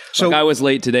 So I was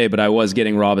late today, but I was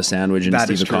getting Rob a sandwich and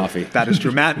Steve a coffee. That is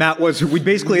true. Matt was,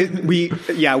 we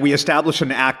established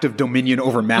an act of dominion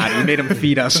over Matt. We made him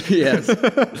feed us. Yes.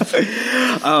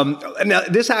 Now,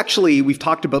 this actually, we've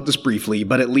talked about this briefly,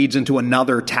 but it leads into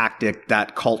another tactic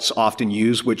that cults often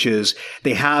use, which is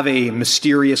they have a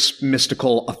mysterious,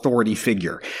 mystical authority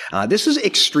figure. This is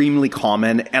extremely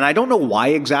common, and I don't know why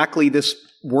exactly this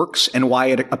works and why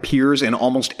it appears in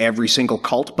almost every single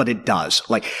cult, but it does.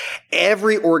 Like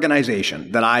every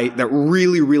organization that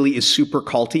really, really is super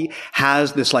culty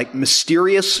has this like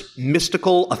mysterious,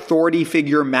 mystical authority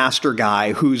figure master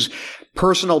guy whose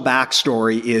personal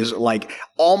backstory is like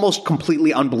almost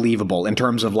completely unbelievable in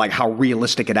terms of like how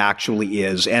realistic it actually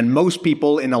is. And most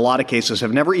people in a lot of cases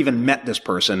have never even met this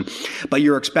person, but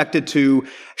you're expected to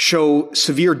show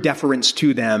severe deference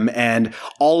to them, and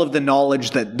all of the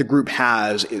knowledge that the group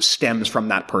has stems from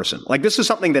that person. Like this is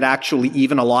something that actually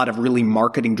even a lot of really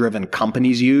marketing driven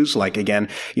companies use. Like again,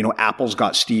 Apple's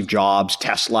got Steve Jobs,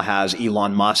 Tesla has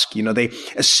Elon Musk, they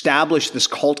establish this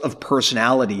cult of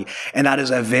personality, and that is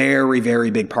a very,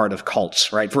 very big part of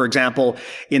cults, right? For example,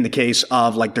 in the case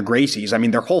of like the Gracies, I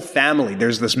mean, their whole family,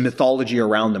 there's this mythology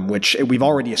around them, which we've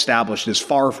already established is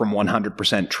far from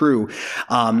 100% true.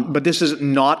 But this is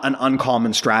not an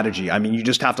uncommon strategy. I mean, you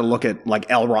just have to look at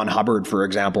like L. Ron Hubbard, for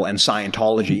example, and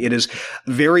Scientology. It is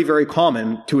very, very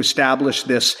common to establish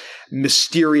this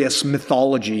mysterious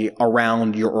mythology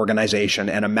around your organization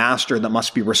and a master that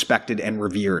must be respected and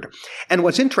revered. And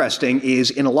what's interesting is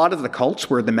in a lot of the cults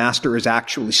where the master is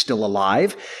actually still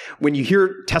alive, when you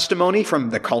hear testimony from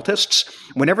the cultists,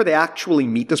 whenever they actually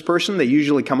meet this person, they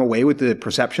usually come away with the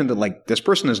perception that like, this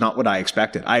person is not what I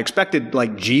expected. I expected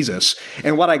like Jesus,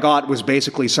 and what I got was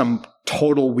basically some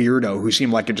total weirdo who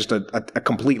seemed like just a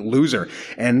complete loser.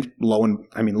 And lo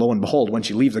and behold, once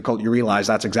you leave the cult, you realize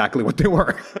that's exactly what they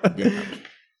were. Yeah.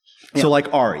 So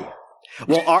like Ari.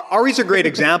 Well, Ari's a great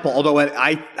example, although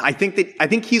I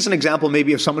think he's an example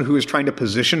maybe of someone who is trying to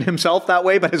position himself that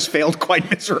way, but has failed quite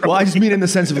miserably. Well, I just mean in the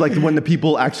sense of like when the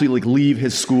people actually like leave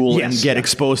his school and get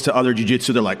exposed to other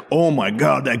jiu-jitsu, they're like, oh my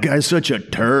God, that guy's such a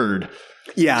turd.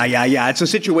 Yeah. It's a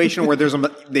situation where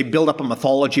they build up a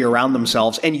mythology around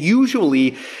themselves, and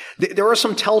usually there are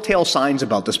some telltale signs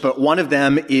about this, but one of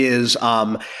them is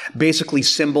basically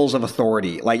symbols of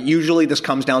authority. Like usually this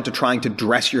comes down to trying to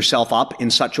dress yourself up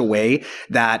in such a way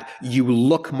that you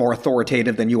look more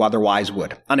authoritative than you otherwise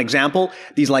would. An example,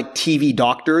 these like TV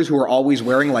doctors who are always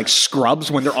wearing like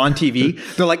scrubs when they're on TV.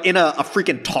 They're like in a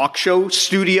freaking talk show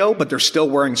studio, but they're still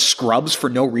wearing scrubs for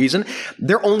no reason.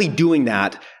 They're only doing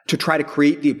that to try to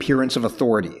create the appearance of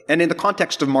authority. And in the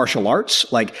context of martial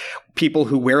arts, like people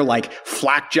who wear like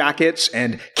flak jackets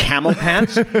and camo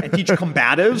pants and teach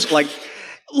combatives, like,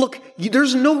 look,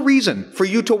 there's no reason for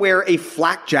you to wear a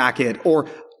flak jacket or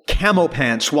camo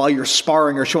pants while you're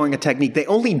sparring or showing a technique. They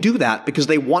only do that because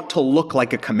they want to look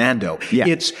like a commando. Yeah.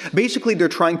 It's basically they're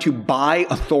trying to buy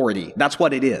authority. That's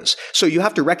what it is. So you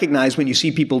have to recognize when you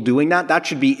see people doing that, that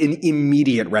should be an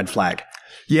immediate red flag.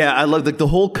 Yeah, I love the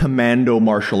whole commando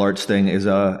martial arts thing is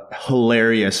a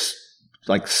hilarious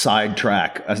like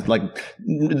sidetrack. Like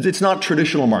it's not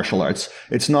traditional martial arts.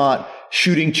 It's not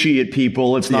shooting chi at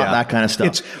people. It's not that kind of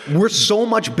stuff. We're so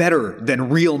much better than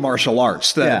real martial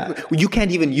arts that you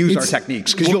can't even use our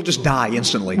techniques because you'll just die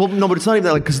instantly. Well, no, but it's not even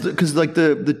that, like, because like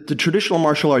the traditional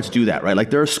martial arts do that, right? Like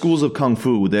there are schools of kung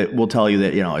fu that will tell you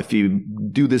that, if you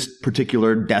do this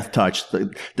particular death touch,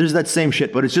 there's that same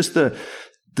shit, but it's just the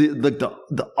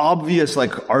obvious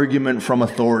like argument from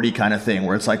authority kind of thing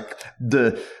where it's like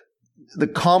the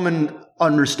common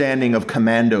understanding of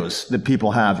commandos that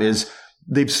people have is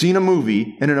they've seen a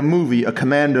movie, and in a movie a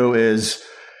commando is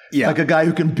like a guy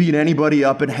who can beat anybody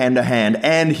up in hand to hand,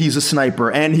 and he's a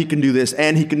sniper, and he can do this,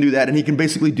 and he can do that, and he can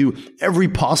basically do every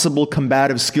possible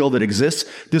combative skill that exists.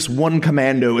 This one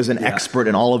commando is an expert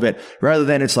in all of it, rather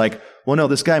than it's like, well, no,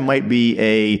 this guy might be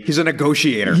he's a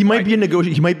negotiator. He might be a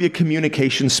negotiator. He might be a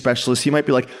communications specialist. He might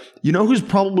be like, who's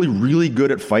probably really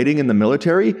good at fighting in the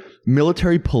military?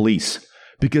 Military police.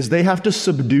 Because they have to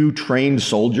subdue trained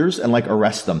soldiers and like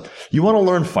arrest them. You want to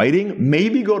learn fighting?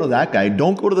 Maybe go to that guy.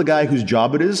 Don't go to the guy whose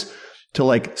job it is to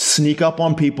like sneak up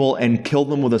on people and kill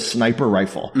them with a sniper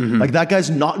rifle. Mm-hmm. Like that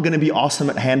guy's not going to be awesome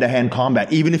at hand-to-hand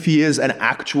combat, even if he is an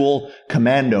actual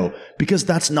commando, because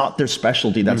that's not their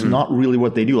specialty. That's not really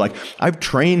what they do. Like I've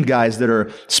trained guys that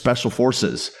are special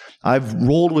forces. I've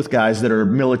rolled with guys that are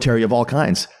military of all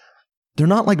kinds. They're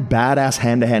not like badass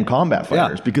hand-to-hand combat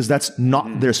fighters because that's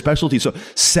not their specialty. So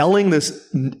selling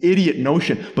this idiot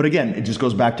notion, but again, it just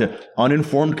goes back to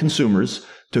uninformed consumers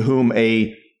to whom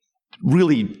a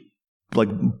really like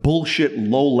bullshit,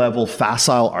 low-level,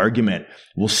 facile argument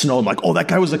will snow like, oh, that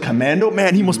guy was a commando?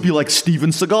 Man, he must be like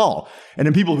Steven Seagal. And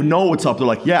then people who know what's up, they're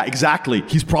like, yeah, exactly.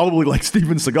 He's probably like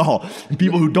Steven Seagal. And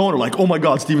people who don't are like, oh my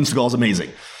God, Steven Seagal's amazing.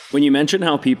 When you mention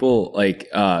how people like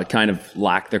kind of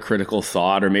lack the critical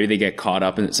thought, or maybe they get caught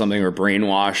up in something or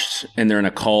brainwashed and they're in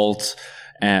a cult,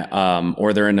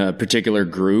 or they're in a particular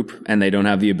group and they don't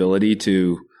have the ability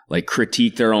to like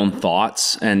critique their own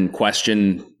thoughts and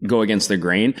go against the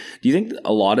grain. Do you think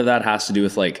a lot of that has to do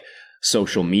with like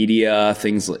social media,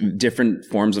 things, different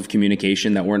forms of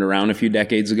communication that weren't around a few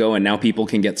decades ago, and now people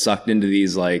can get sucked into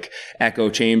these like echo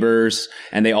chambers?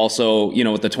 And they also,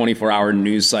 with the 24-hour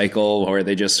news cycle, where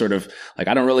they just sort of like,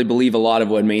 I don't really believe a lot of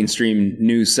what mainstream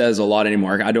news says a lot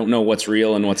anymore. I don't know what's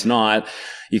real and what's not.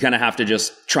 You kind of have to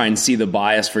just try and see the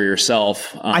bias for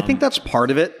yourself. I think that's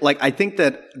part of it. Like, I think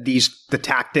that the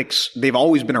tactics, they've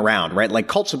always been around, right? Like,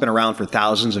 cults have been around for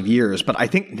thousands of years, but I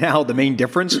think now the main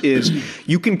difference is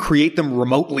you can create them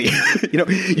remotely.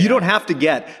 You don't have to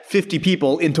get 50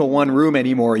 people into one room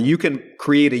anymore. You can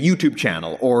create a YouTube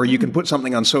channel, or you can put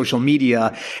something on social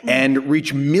media and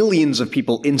reach millions of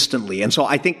people instantly. And so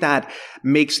I think that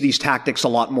makes these tactics a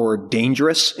lot more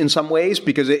dangerous in some ways,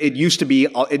 because it used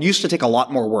to take a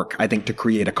lot more work, I think, to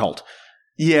create a cult.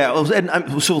 Yeah.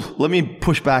 So let me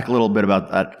push back a little bit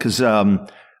about that, because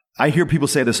I hear people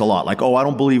say this a lot, like, oh, I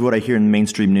don't believe what I hear in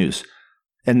mainstream news.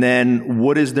 And then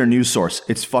what is their news source?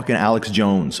 It's fucking Alex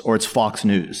Jones, or it's Fox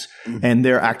News. Mm-hmm. And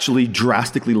they're actually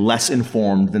drastically less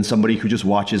informed than somebody who just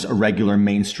watches a regular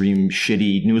mainstream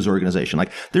shitty news organization.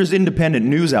 Like, there's independent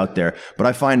news out there, but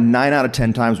I find 9 out of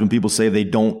 10 times when people say they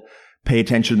don't pay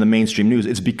attention to the mainstream news,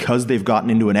 it's because they've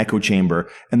gotten into an echo chamber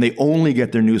and they only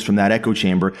get their news from that echo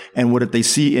chamber. And what they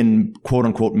see in quote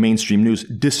unquote mainstream news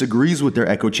disagrees with their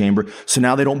echo chamber. So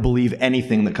now they don't believe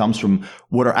anything that comes from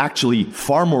what are actually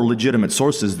far more legitimate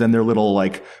sources than their little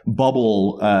like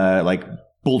bubble, like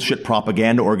bullshit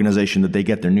propaganda organization that they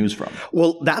get their news from.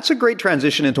 Well, that's a great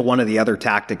transition into one of the other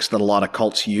tactics that a lot of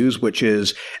cults use, which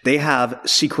is they have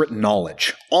secret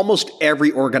knowledge. Almost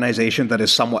every organization that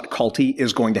is somewhat culty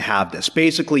is going to have this.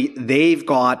 Basically, they've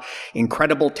got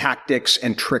incredible tactics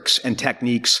and tricks and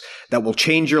techniques that will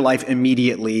change your life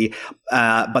immediately.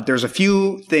 But there's a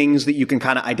few things that you can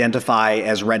kind of identify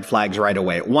as red flags right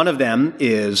away. One of them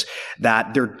is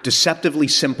that they're deceptively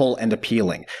simple and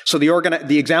appealing. So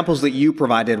the examples that you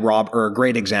provided, Rob, are a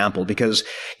great example, because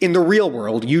in the real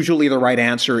world, usually the right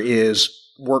answer is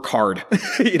work hard.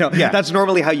 That's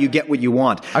normally how you get what you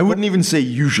want. I wouldn't even say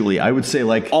usually. I would say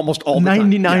like almost all the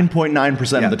time.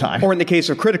 99.9% of the time. Or in the case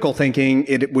of critical thinking,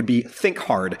 it would be think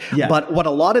hard. Yeah. But what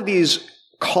a lot of these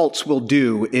cults will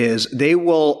do is they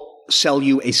will sell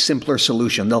you a simpler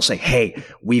solution. They'll say, hey,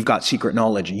 we've got secret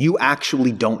knowledge. You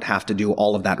actually don't have to do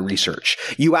all of that research.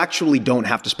 You actually don't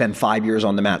have to spend 5 years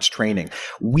on the mats training.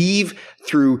 We've,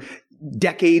 through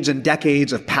decades and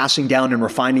decades of passing down and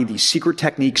refining these secret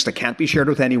techniques that can't be shared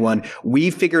with anyone,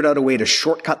 we've figured out a way to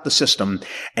shortcut the system,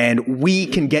 and we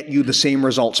can get you the same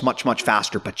results much, much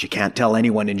faster, but you can't tell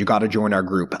anyone, and you got to join our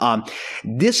group.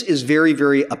 This is very,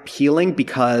 very appealing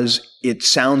because it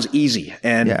sounds easy.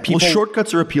 And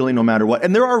shortcuts are appealing no matter what.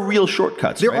 And there are real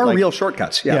shortcuts. There are real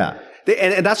shortcuts. Yeah.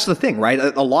 And that's the thing, right?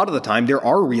 A lot of the time there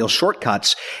are real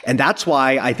shortcuts. And that's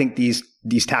why I think these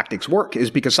tactics work,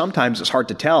 is because sometimes it's hard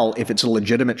to tell if it's a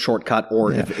legitimate shortcut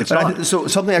or if it's not. So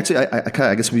something actually,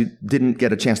 I guess we didn't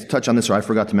get a chance to touch on this, or I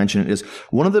forgot to mention it, is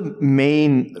one of the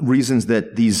main reasons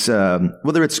that these,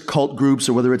 whether it's cult groups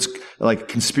or whether it's like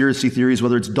conspiracy theories,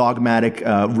 whether it's dogmatic,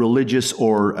 religious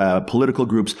or political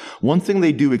groups, one thing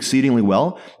they do exceedingly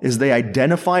well is they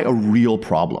identify a real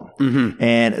problem. Mm-hmm.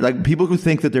 And like people who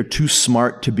think that they're too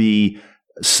smart to be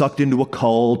sucked into a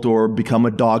cult or become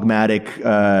a dogmatic,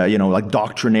 like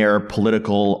doctrinaire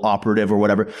political operative or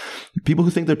whatever. People who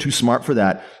think they're too smart for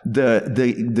that,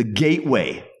 the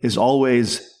gateway is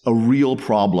always a real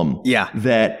problem. Yeah.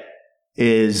 That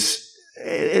is,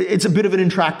 it's a bit of an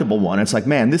intractable one. It's like,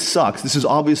 man, this sucks. This is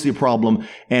obviously a problem,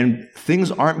 and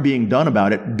things aren't being done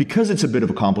about it because it's a bit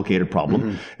of a complicated problem.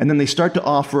 Mm-hmm. And then they start to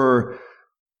offer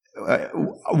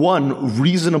one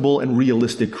reasonable and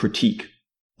realistic critique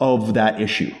of that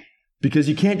issue. Because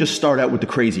you can't just start out with the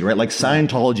crazy, right? Like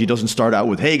Scientology doesn't start out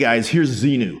with, hey guys, here's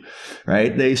Xenu,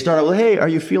 right? They start out with, hey, are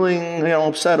you feeling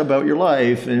upset about your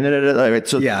life? And right?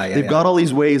 So they've got all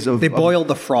these ways of... They boiled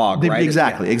the frog, right?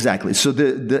 Exactly. So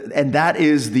and that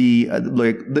is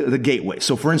the gateway.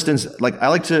 So for instance, like I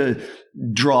like to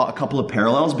draw a couple of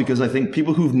parallels, because I think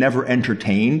people who've never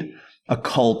entertained a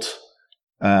cult,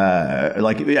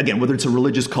 like again, whether it's a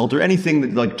religious cult or anything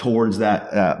that, like towards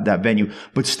that venue,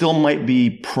 but still might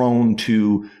be prone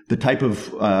to the type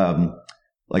of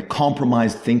like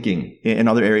compromised thinking in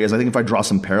other areas. I think if I draw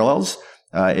some parallels,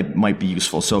 it might be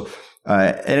useful. So,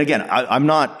 and again, I'm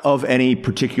not of any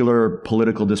particular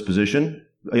political disposition,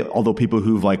 although people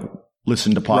who've like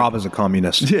listened to podcasts. Rob is a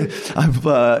communist.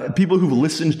 People who've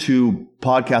listened to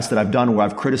podcasts that I've done where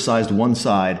I've criticized one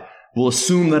side will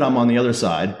assume that I'm on the other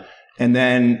side, and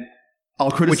then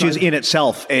I'll criticize. Which is in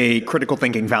itself a critical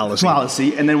thinking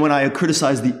fallacy. And then when I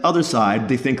criticize the other side,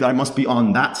 they think that I must be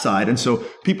on that side. And so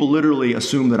people literally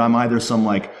assume that I'm either some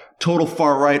like total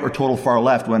far right or total far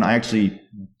left when I actually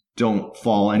don't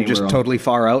fall anywhere. You're just totally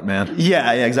far out, man.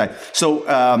 Yeah, exactly. So,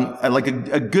 like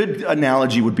a good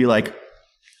analogy would be like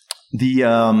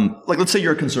like let's say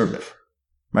you're a conservative,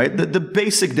 right? The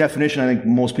basic definition, I think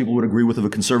most people would agree with, of a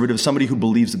conservative is somebody who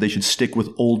believes that they should stick with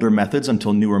older methods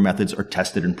until newer methods are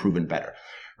tested and proven better,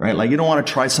 right? Like you don't want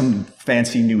to try some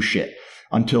fancy new shit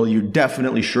until you're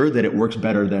definitely sure that it works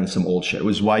better than some old shit. It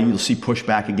was why you'll see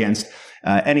pushback against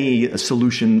any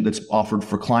solution that's offered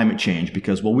for climate change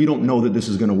because, well, we don't know that this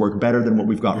is going to work better than what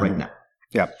we've got right now.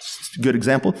 Yeah. Good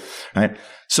example, right?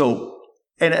 So,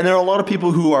 and there are a lot of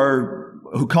people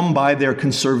who come by their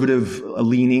conservative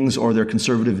leanings or their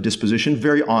conservative disposition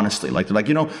very honestly. Like they're like,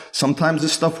 you know, sometimes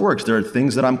this stuff works. There are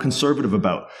things that I'm conservative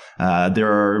about.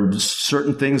 There are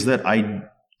certain things that I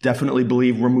definitely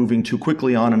believe we're moving too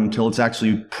quickly on, and until it's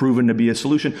actually proven to be a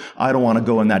solution, I don't want to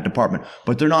go in that department.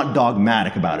 But they're not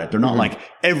dogmatic about it. They're not like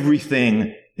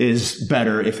everything is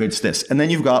better if it's this. And then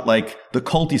you've got like the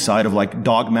culty side of like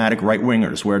dogmatic right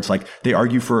wingers, where it's like they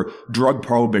argue for drug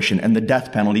prohibition and the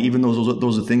death penalty, even though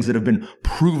those are things that have been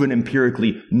proven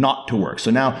empirically not to work.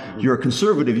 So now you're a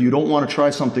conservative. You don't want to try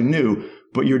something new,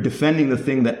 but you're defending the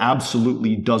thing that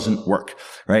absolutely doesn't work,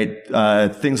 right?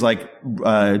 Things like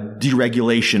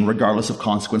deregulation, regardless of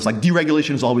consequence. Like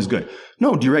deregulation is always good.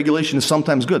 No, deregulation is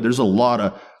sometimes good. There's a lot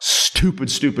of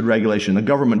stupid regulation. The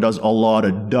government does a lot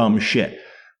of dumb shit.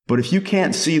 But if you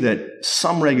can't see that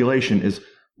some regulation is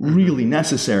really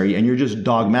necessary and you're just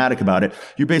dogmatic about it,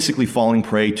 you're basically falling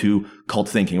prey to cult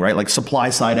thinking, right? Like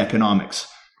supply side economics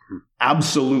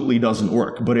absolutely doesn't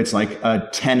work, but it's like a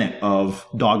tenet of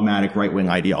dogmatic right-wing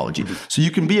ideology. So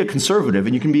you can be a conservative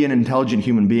and you can be an intelligent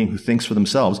human being who thinks for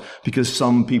themselves, because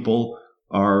some people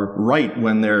are right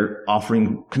when they're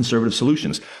offering conservative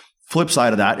solutions. Flip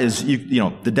side of that is, you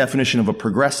know, the definition of a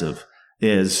progressive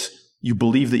is you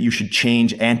believe that you should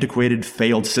change antiquated,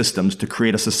 failed systems to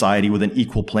create a society with an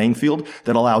equal playing field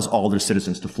that allows all their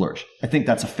citizens to flourish. I think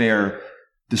that's a fair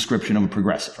description of a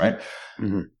progressive, right?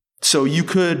 Mm-hmm. So you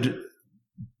could,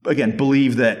 again,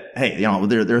 believe that, hey, you know,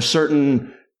 there are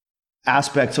certain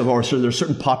aspects of, or so there are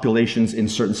certain populations in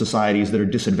certain societies that are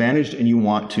disadvantaged, and you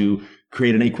want to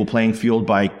create an equal playing field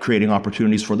by creating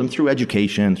opportunities for them through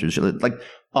education, through like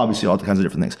obviously all kinds of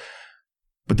different things.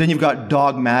 But then you've got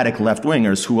dogmatic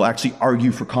left-wingers who will actually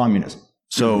argue for communism.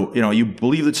 So, you know, you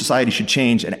believe that society should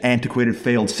change and antiquated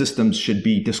failed systems should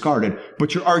be discarded,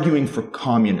 but you're arguing for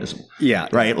communism. Yeah.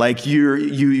 Right? Like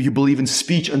you believe in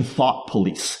speech and thought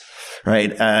police,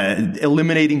 right?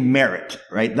 Eliminating merit,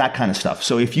 right? That kind of stuff.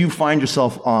 So if you find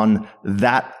yourself on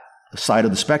that side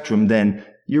of the spectrum, then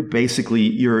you're basically,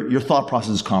 your thought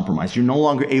process is compromised. You're no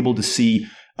longer able to see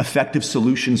effective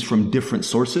solutions from different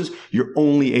sources. You're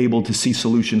only able to see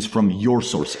solutions from your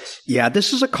sources. Yeah,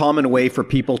 this is a common way for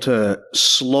people to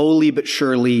slowly but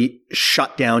surely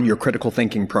shut down your critical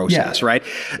thinking process, right?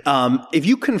 If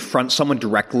you confront someone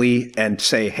directly and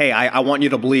say, hey, I want you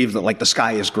to believe that like the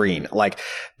sky is green, like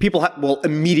people will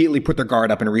immediately put their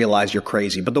guard up and realize you're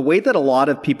crazy. But the way that a lot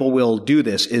of people will do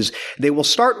this is they will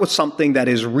start with something that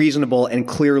is reasonable and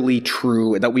clearly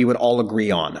true that we would all agree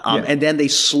on. And then they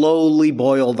slowly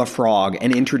boil the frog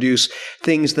and introduce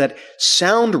things that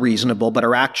sound reasonable but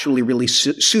are actually really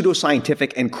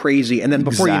pseudoscientific and crazy. And then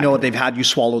before you know it, they've had you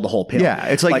swallow the whole pill. Yeah,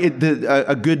 it's like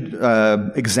a good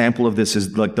example of this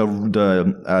is like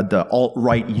the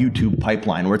alt-right YouTube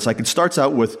pipeline, where it's like it starts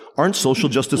out with, aren't social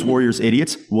justice warriors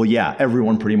idiots? Well, yeah,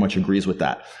 everyone pretty much agrees with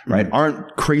that, right?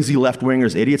 Aren't crazy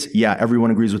left-wingers idiots? Yeah,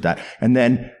 everyone agrees with that. And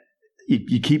then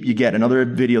you get another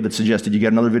video that suggested, you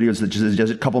get another video that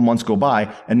just a couple months go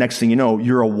by, and next thing you know,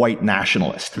 you're a white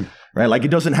nationalist, right? Like they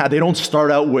don't start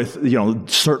out with, you know,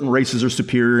 certain races are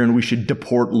superior and we should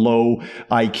deport low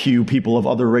IQ people of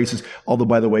other races. Although,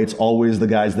 by the way, it's always the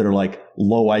guys that are like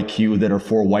low IQ that are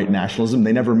for white nationalism.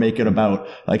 They never make it about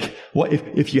like, what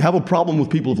if you have a problem with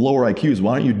people with lower IQs,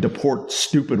 why don't you deport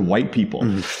stupid white people?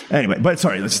 Anyway, but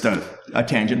sorry, that's a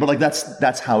tangent, but like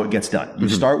that's how it gets done. You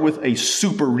start with a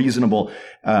super reasonable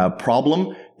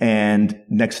problem, And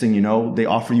next thing you know, they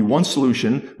offer you one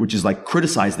solution, which is like,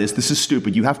 criticize this. This is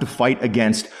stupid. You have to fight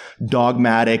against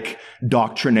dogmatic,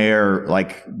 doctrinaire,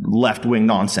 like left-wing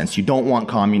nonsense. You don't want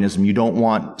communism. You don't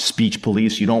want speech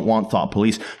police. You don't want thought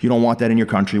police. You don't want that in your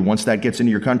country. Once that gets into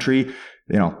your country,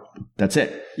 that's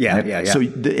it. Yeah, right? yeah. So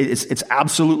it's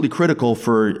absolutely critical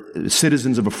for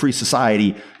citizens of a free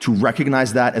society to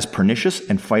recognize that as pernicious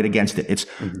and fight against it. It's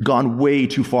gone way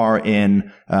too far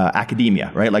in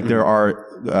academia, right? Like there are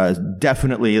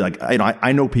definitely, like,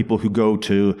 I know people who go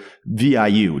to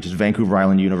VIU, which is Vancouver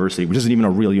Island University, which isn't even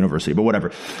a real university, but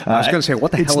whatever. I was going to say,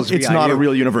 what the hell is VIU? It's not a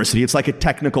real university. It's like a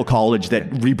technical college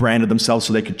that rebranded themselves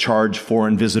so they could charge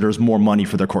foreign visitors more money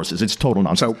for their courses. It's total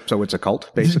nonsense. So it's a cult,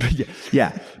 basically.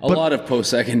 Yeah. A lot of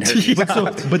post-secondary. So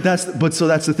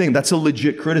that's the thing. That's a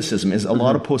legit criticism, is a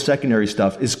lot of post-secondary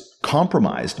stuff is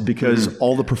compromised because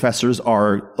all the professors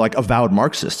are like avowed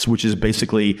Marxists, which is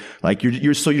basically like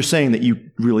you're saying that you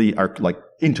really are like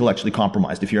intellectually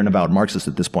compromised if you're an avowed Marxist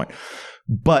at this point.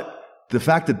 But the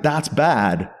fact that that's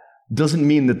bad doesn't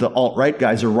mean that the alt-right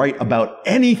guys are right about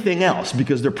anything else,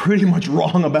 because they're pretty much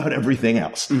wrong about everything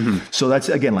else. So that's,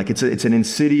 again, like it's an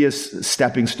insidious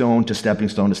stepping stone to stepping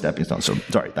stone to stepping stone. So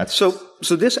sorry, that's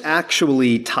so this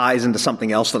actually ties into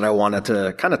something else that I wanted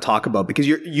to kind of talk about, because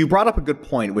you brought up a good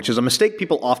point, which is a mistake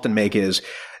people often make is,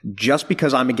 just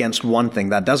because I'm against one thing,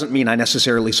 that doesn't mean I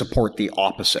necessarily support the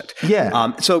opposite.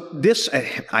 Yeah. So this,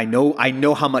 I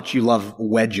know how much you love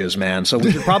wedges, man. So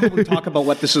we should probably talk about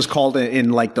what this is called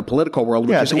in like the political world,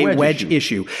 which is a wedge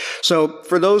issue. So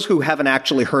for those who haven't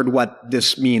actually heard what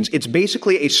this means, it's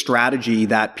basically a strategy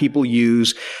that people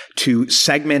use to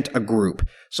segment a group.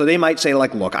 So they might say,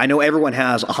 like, look, I know everyone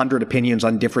has 100 opinions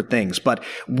on different things, but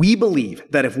we believe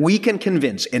that if we can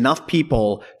convince enough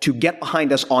people to get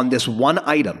behind us on this one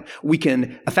item, we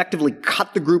can effectively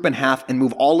cut the group in half and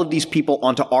move all of these people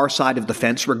onto our side of the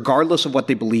fence, regardless of what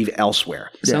they believe elsewhere.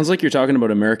 Sounds like you're talking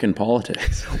about American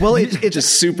politics. Well, it's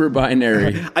just super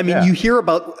binary. I mean, you hear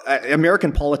about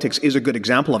American politics is a good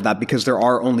example of that, because there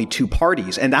are only two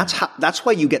parties. And that's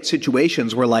why you get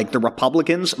situations where, like, the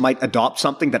Republicans might adopt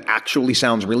something that actually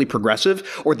sounds really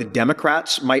progressive, or the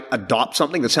Democrats might adopt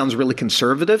something that sounds really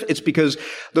conservative. It's because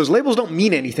those labels don't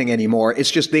mean anything anymore. It's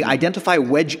just they identify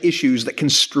wedge issues that can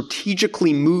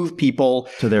strategically move people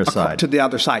to their side, to the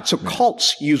other side. So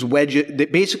cults use wedges.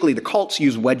 Basically, the cults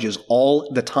use wedges all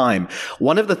the time.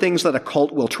 One of the things that a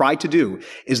cult will try to do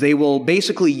is they will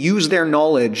basically use their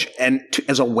knowledge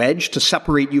as a wedge to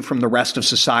separate you from the rest of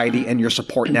society and your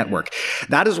support network.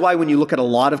 That is why when you look at a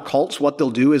lot of cults, what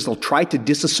they'll do is they'll try to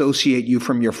disassociate you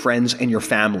from your friends and your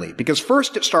family. Because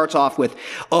first it starts off with,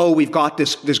 oh, we've got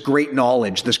this great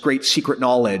knowledge, this great secret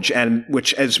knowledge, and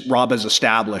which, as Rob has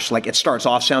established, like, it starts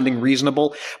off sounding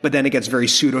reasonable, but then it gets very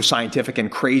pseudoscientific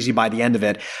and crazy by the end of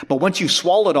it. But once you've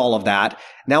swallowed all of that,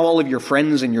 now all of your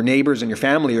friends and your neighbors and your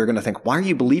family are going to think, why are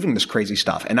you believing this crazy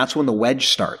stuff? And that's when the wedge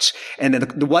starts. And then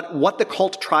what the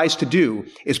cult tries to do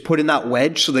is put in that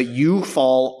wedge so that you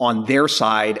fall on their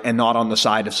side and not on the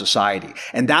side of society.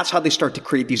 And that's how they start to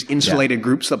create these insulated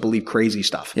groups that believe crazy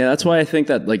stuff. Yeah, that's why I think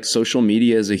that, like, social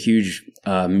media is a huge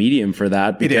medium for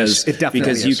that, because it definitely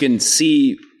because is. You can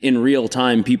see in real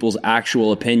time people's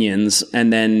actual opinions,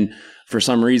 and then for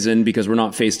some reason, because we're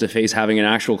not face to face having an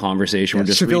actual conversation, we're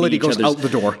just civility reading each goes out the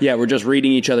door. Yeah, we're just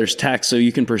reading each other's text, so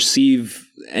you can perceive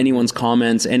anyone's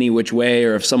comments any which way,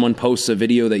 or if someone posts a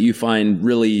video that you find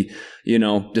really,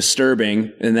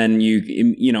 disturbing, and then you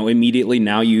immediately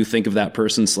now you think of that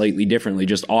person slightly differently,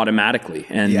 just automatically.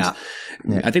 And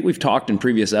I think we've talked in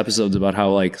previous episodes about how,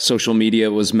 like, social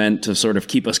media was meant to sort of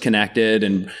keep us connected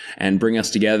and bring us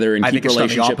together and keep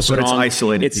relationships strong. But it's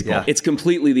isolated. It's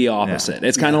completely the opposite.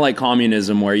 It's kind of like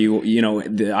communism, where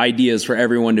the idea is for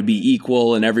everyone to be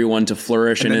equal and everyone to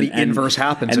flourish, and then the inverse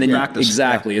happens in practice.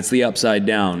 Exactly, it's the upside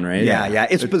down, right? Yeah.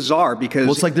 It's bizarre because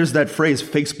it's like there's that phrase,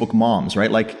 Facebook moms, right?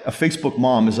 Like, a Facebook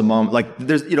mom is a mom. Like,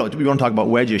 there's we want to talk about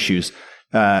wedge issues.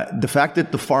 The fact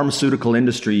that the pharmaceutical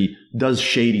industry does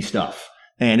shady stuff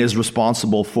and is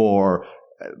responsible for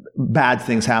bad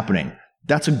things happening,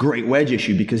 that's a great wedge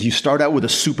issue, because you start out with a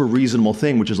super reasonable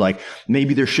thing, which is like,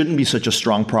 maybe there shouldn't be such a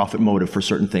strong profit motive for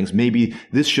certain things. Maybe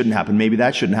this shouldn't happen. Maybe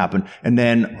that shouldn't happen. And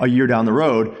then a year down the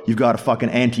road, you've got a fucking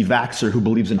anti-vaxxer who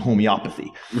believes in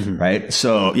homeopathy, right?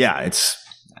 So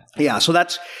so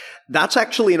that's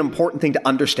actually an important thing to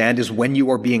understand, is when you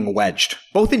are being wedged,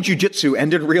 both in jiu-jitsu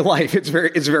and in real life. It's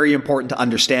very important to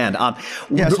understand.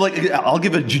 So, like, I'll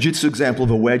give a jiu-jitsu example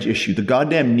of a wedge issue. The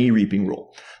goddamn knee reaping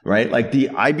rule, right? Like, the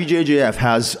IBJJF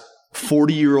has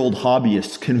 40-year-old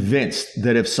hobbyists convinced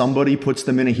that if somebody puts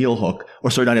them in a heel hook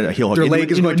or sorry, not a heel hook. Their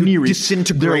leg is going to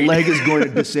disintegrate. Their leg is going to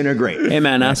disintegrate. Hey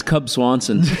man, ask Cub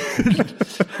Swanson.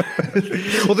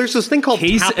 Well, there's this thing called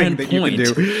case tapping and that point.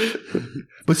 you can do.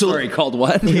 But sorry, called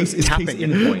what? Case tapping.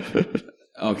 in point.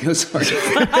 Okay, sorry.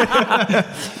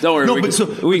 Don't worry,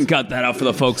 we can cut that out for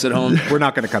the folks at home. We're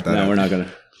not going to cut that out. No, we're not going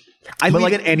to. I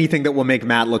leave in anything that will make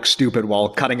Matt look stupid while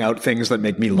cutting out things that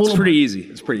make me look It's pretty easy.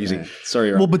 It's pretty easy. Yeah.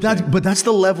 Sorry. Well, but that's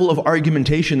the level of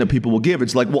argumentation that people will give.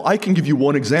 It's like, well, I can give you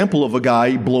one example of a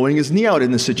guy blowing his knee out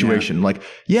in this situation. Yeah. Like,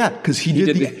 yeah, because he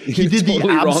did the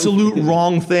absolute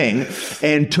wrong thing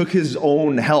and took his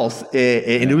own health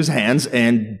into his hands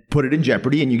and put it in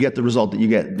jeopardy, and you get the result that you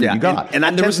got.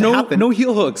 And there was no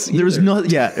heel hooks. There was no,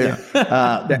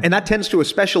 and that tends to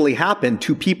especially happen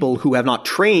to people who have not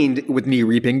trained with knee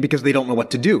reaping because they don't know what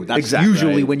to do. That's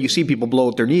usually when you see people blow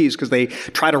out their knees because they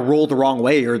try to roll the wrong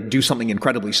way or do something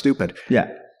incredibly stupid. Yeah,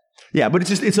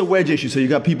 but it's a wedge issue. So you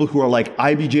got people who are like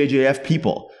IBJJF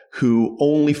people who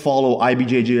only follow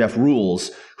IBJJF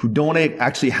rules, who don't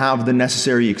actually have the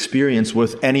necessary experience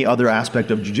with any other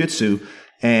aspect of jiu-jitsu,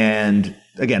 and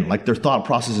again, like their thought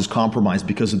process is compromised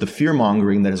because of the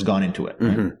fear-mongering that has gone into it.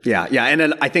 Right? Mm-hmm. Yeah. And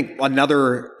then I think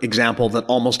another example that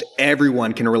almost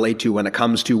everyone can relate to when it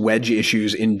comes to wedge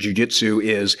issues in jiu-jitsu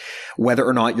is whether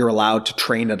or not you're allowed to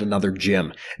train at another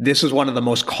gym. This is one of the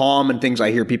most common things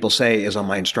I hear people say is,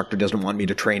 my instructor doesn't want me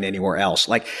to train anywhere else.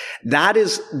 Like, that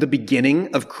is the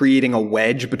beginning of creating a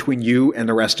wedge between you and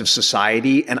the rest of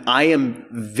society. And I am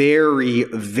very,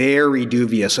 very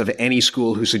dubious of any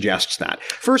school who suggests that.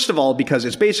 First of all, because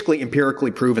it's basically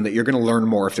empirically proven that you're going to learn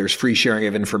more if there's free sharing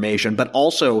of information, but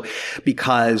also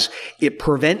because it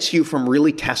prevents you from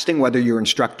really testing whether your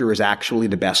instructor is actually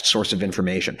the best source of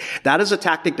information. That is a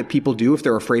tactic that people do if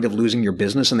they're afraid of losing your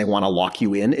business and they want to lock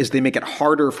you in, is they make it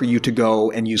harder for you to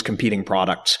go and use competing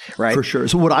products, right? For sure.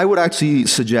 So what I would actually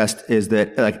suggest is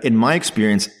that, like, in my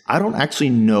experience, I don't actually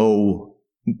know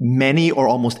many or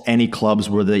almost any clubs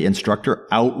where the instructor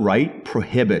outright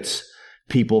prohibits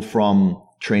people from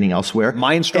training elsewhere.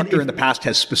 My instructor in the past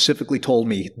has specifically told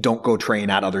me, don't go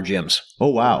train at other gyms. Oh,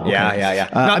 wow. Okay. Yeah.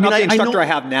 Not the instructor I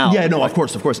have now. Yeah, no, of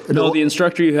course. No, the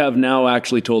instructor you have now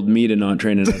actually told me to not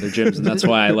train at other gyms, and that's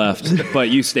why I left. But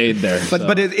you stayed there.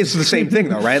 But it's the same thing,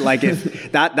 though, right? Like,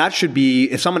 if that should be,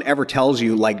 if someone ever tells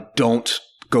you, like, don't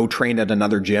go train at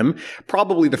another gym,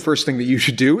 probably the first thing that you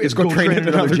should do is go train at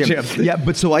another gym. Yeah,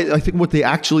 but so I think what they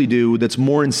actually do that's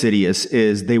more insidious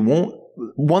is they won't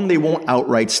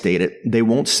outright state it. They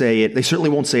won't say it. They certainly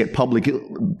won't say it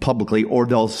publicly, or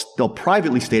they'll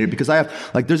privately state it, because I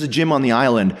have, like, there's a gym on the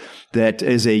island that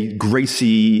is a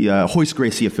Gracie, Hoist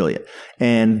Gracie affiliate.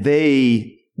 And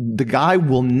the guy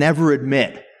will never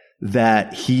admit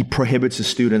that he prohibits his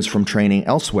students from training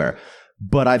elsewhere.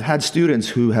 But I've had students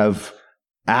who have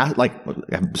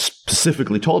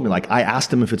specifically told me, like, I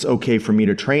asked him if it's okay for me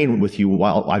to train with you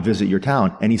while I visit your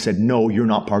town. And he said, no, you're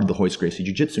not part of the Hoist Gracie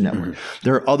Jiu-Jitsu Network. Mm-hmm.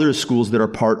 There are other schools that are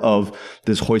part of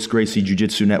this Hoist Gracie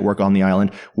Jiu-Jitsu Network on the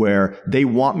island where they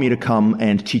want me to come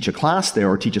and teach a class there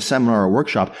or teach a seminar or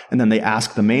workshop. And then they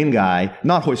ask the main guy,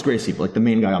 not Hoist Gracie, but like the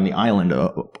main guy on the island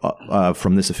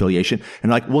from this affiliation.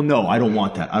 And like, well, no, I don't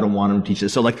want that. I don't want him to teach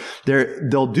this. So like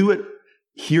they'll do it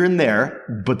here and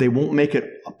there, but they won't make it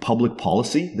a public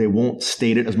policy. They won't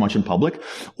state it as much in public,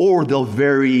 or they'll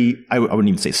I wouldn't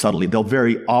even say subtly, they'll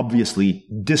very obviously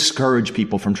discourage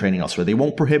people from training elsewhere. They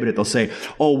won't prohibit it. They'll say,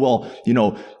 oh, well,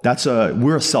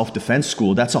 we're a self-defense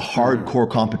school. That's a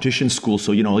hardcore competition school.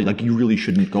 So, like, you really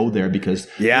shouldn't go there because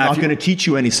they're not going to teach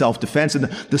you any self-defense. And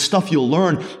the stuff you'll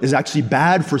learn is actually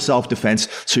bad for self-defense.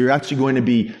 So you're actually going to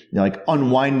be like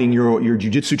unwinding your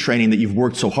jiu-jitsu training that you've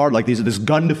worked so hard. Like this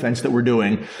gun defense that we're doing.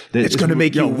 It's going to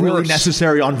make you really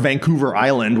necessary on Vancouver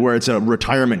Island, where it's a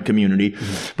retirement community.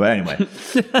 Mm-hmm. But anyway,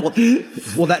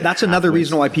 well, that's another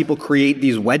reason why people create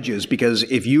these wedges, because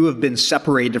if you have been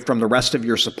separated from the rest of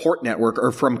your support network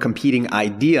or from competing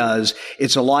ideas,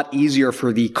 it's a lot easier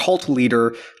for the cult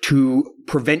leader to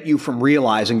prevent you from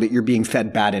realizing that you're being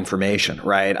fed bad information,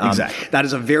 right? Exactly. That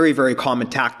is a very, very common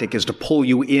tactic, is to pull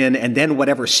you in, and then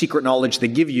whatever secret knowledge they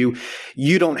give you,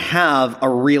 you don't have a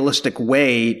realistic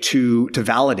way to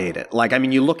validate it. Like, I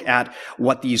mean, you look at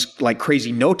what these like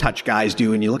crazy no-touch guys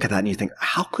do, and you look at that and you think,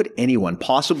 how could anyone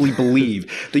possibly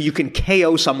believe that you can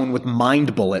KO someone with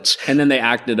mind bullets? And then they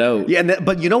act it out. Yeah,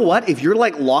 but you know what? If you're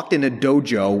like locked in a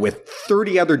dojo with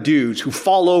 30 other dudes who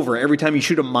fall over every time you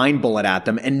shoot a mind bullet at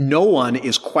them, and no one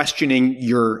is questioning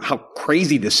how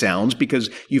crazy this sounds because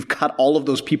you've cut all of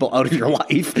those people out of your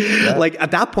life. Yeah. Like,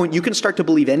 at that point, you can start to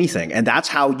believe anything. And that's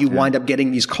how you wind up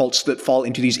getting these cults that fall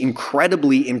into these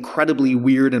incredibly, incredibly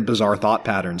weird and bizarre thought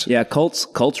patterns. Yeah, cults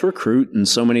recruit in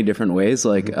so many different ways.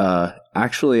 Like,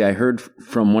 actually, I heard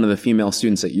from one of the female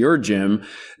students at your gym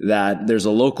that there's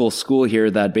a local school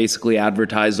here that basically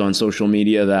advertised on social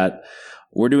media that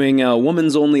we're doing a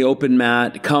women's only open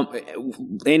mat. Come,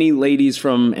 any ladies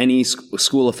from any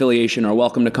school affiliation are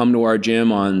welcome to come to our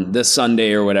gym on this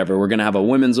Sunday or whatever. We're going to have a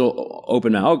women's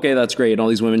open mat. Okay, that's great. And all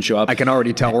these women show up. I can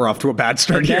already tell we're off to a bad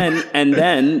start here. And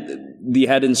then the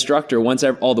head instructor, once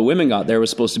all the women got there, was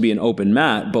supposed to be an open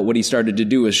mat. But what he started to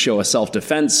do was show a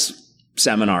self-defense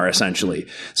seminar, essentially.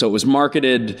 So it was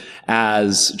marketed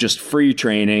as just free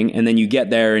training, and then you get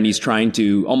there and he's trying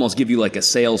to almost give you like a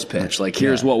sales pitch, like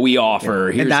here's what we offer.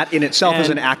 And that in itself is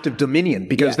an act of dominion,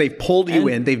 because they've pulled you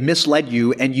in, they've misled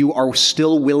you, and you are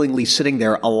still willingly sitting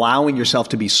there allowing yourself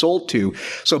to be sold to.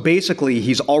 So basically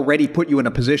he's already put you in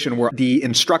a position where the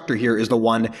instructor here is the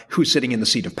one who's sitting in the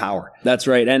seat of power. That's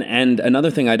right. And another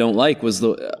thing I don't like was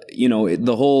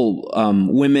the whole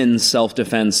women's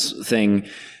self-defense thing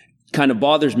kind of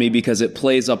bothers me because it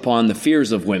plays upon the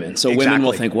fears of women. So women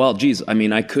will think, well, geez, I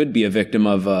mean, I could be a victim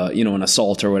of, an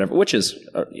assault or whatever, which is,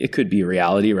 it could be a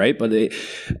reality, right? But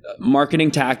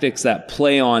marketing tactics that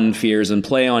play on fears and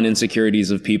play on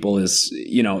insecurities of people is,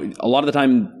 a lot of the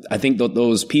time, I think that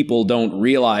those people don't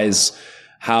realize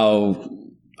how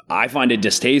I find it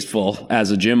distasteful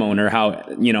as a gym owner,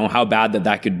 how bad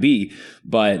that could be.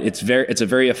 But it's a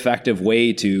very effective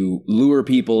way to lure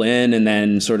people in and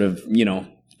then sort of,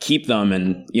 keep them.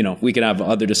 And, we could have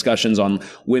other discussions on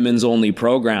women's only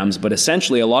programs, but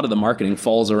essentially a lot of the marketing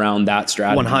falls around that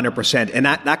strategy. 100%. And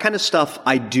that kind of stuff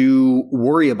I do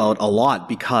worry about a lot,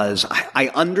 because I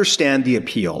understand the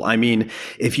appeal. I mean,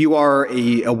 if you are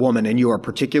a woman and you are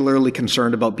particularly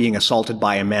concerned about being assaulted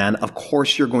by a man, of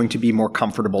course you're going to be more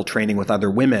comfortable training with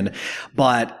other women.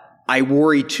 But I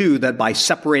worry too that by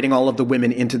separating all of the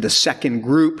women into the second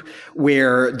group,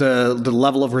 where the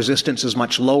level of resistance is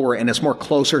much lower and it's more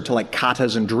closer to like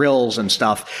katas and drills and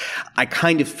stuff, I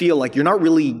kind of feel like you're not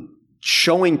really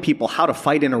showing people how to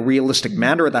fight in a realistic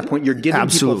manner at that point. You're giving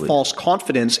people false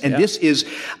confidence. And this is,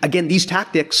 again, these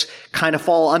tactics kind of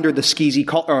fall under the skeezy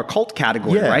cult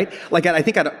category, right? Like I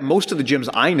think at most of the gyms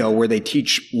I know where they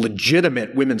teach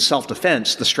legitimate women's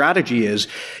self-defense, the strategy is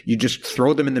you just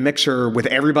throw them in the mixer with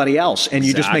everybody else. And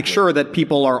you just make sure that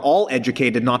people are all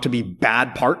educated not to be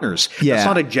bad partners. That's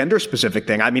not a gender specific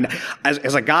thing. I mean,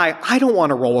 as a guy, I don't want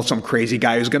to roll with some crazy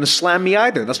guy who's going to slam me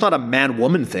either. That's not a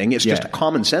man-woman thing. It's just a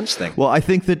common sense thing. Well, I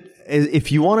think that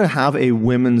if you want to have a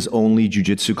women's only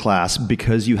jiu-jitsu class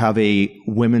because you have a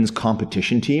women's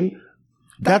competition team,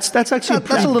 that's actually a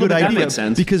pretty good idea. That makes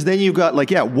sense. Because then you've got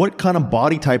what kind of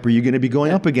body type are you going to be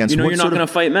going up against? You're not going to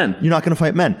fight men. You're not going to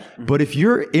fight men. Mm-hmm. But if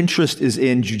your interest is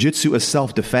in jiu-jitsu as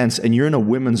self-defense and you're in a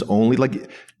women's only,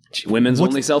 women's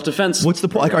only self-defense. What's the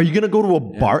point? Are you going to go to a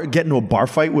bar, get into a bar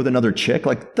fight with another chick?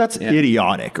 That's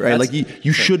idiotic, right?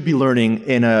 You should be learning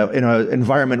in an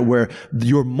environment where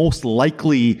your most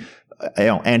likely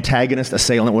antagonist,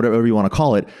 assailant, whatever you want to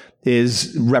call it,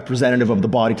 is representative of the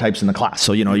body types in the class.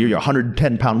 So, you're a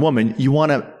 110-pound woman. You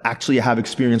want to actually have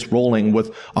experience rolling with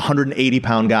a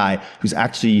 180-pound guy who's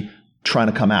actually trying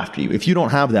to come after you. If you don't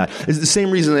have that, it's the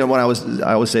same reason that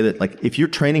I always say that if you're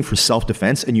training for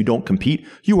self-defense and you don't compete,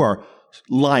 you are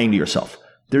lying to yourself.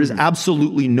 There's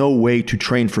absolutely no way to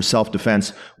train for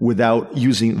self-defense without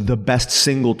using the best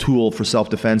single tool for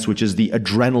self-defense, which is the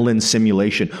adrenaline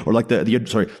simulation, or not the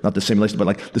simulation,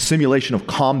 but the simulation of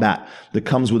combat that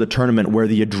comes with a tournament where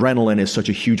the adrenaline is such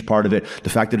a huge part of it. The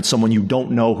fact that it's someone you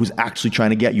don't know who's actually trying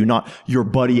to get you, not your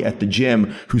buddy at the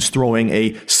gym who's throwing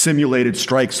a simulated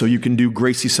strike so you can do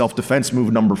Gracie self-defense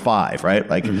move number 5, right?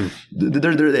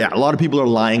 A lot of people are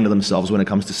lying to themselves when it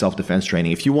comes to self-defense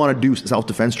training. If you want to do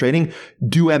self-defense training,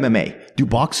 do MMA, do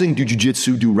boxing, do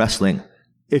jiu-jitsu, do wrestling.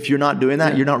 If you're not doing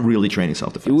that, you're not really training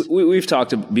self-defense. We've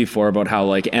talked before about how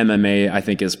MMA, I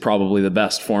think, is probably the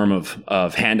best form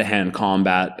of hand-to-hand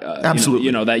combat.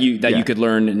 Absolutely. That you could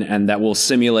learn and that will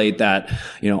simulate that,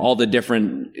 all the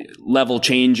different level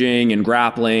changing and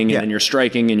grappling and then you're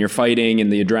striking and you're fighting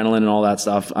and the adrenaline and all that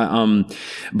stuff.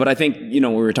 But I think, we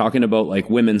were talking about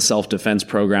women's self-defense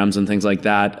programs and things like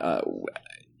that.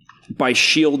 By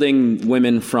shielding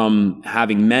women from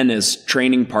having men as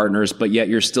training partners, but yet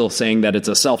you're still saying that it's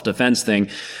a self-defense thing,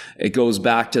 it goes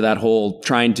back to that whole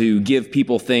trying to give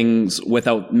people things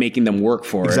without making them work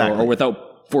for it, or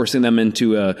without forcing them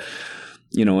into a,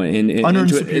 unearned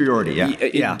superiority,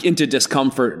 into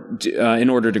discomfort in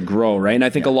order to grow, right? And I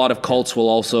think a lot of cults will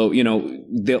also,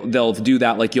 they'll do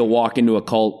that. You'll walk into a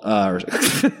cult, or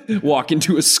walk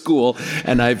into a school,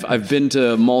 and I've been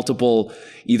to multiple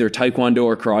either taekwondo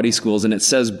or karate schools, and it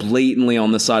says blatantly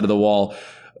on the side of the wall,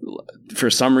 for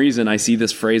some reason I see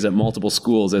this phrase at multiple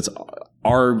schools, it's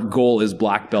our goal is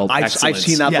black belt excellence. I've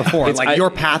seen that before. Like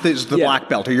your path is the black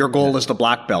belt, or your goal is the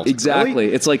black belt. Exactly.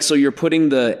 Really? It's like, so you're putting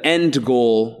the end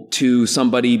goal to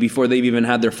somebody before they've even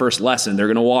had their first lesson. They're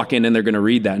going to walk in and they're going to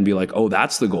read that and be like, oh,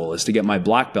 that's the goal, is to get my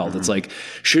black belt. It's like,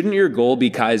 shouldn't your goal be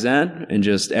Kaizen and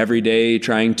just every day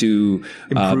trying to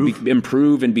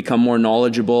improve and become more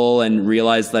knowledgeable and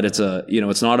realize that it's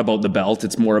not about the belt.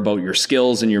 It's more about your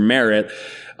skills and your merit.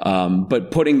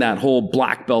 But putting that whole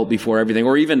black belt before everything,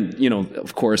 or even,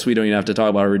 of course, we don't even have to talk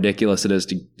about how ridiculous it is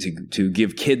to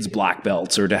give kids black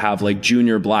belts or to have like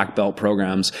junior black belt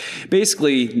programs.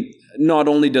 Basically, not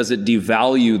only does it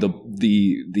devalue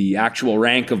the actual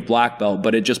rank of black belt,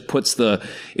 but it just puts the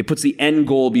end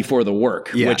goal before the work,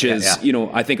 which is,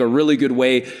 I think a really good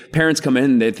way. Parents come in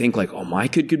and they think like, oh, my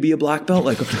kid could be a black belt.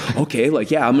 Like, okay,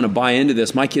 like, yeah, I'm going to buy into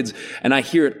this. My kids, and I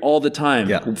hear it all the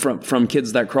time from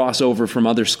kids that cross over from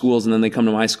other schools. And then they come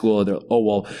to my school. They're, oh,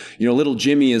 well, little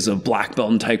Jimmy is a black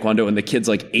belt in Taekwondo and the kid's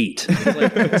like 8.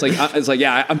 It's like,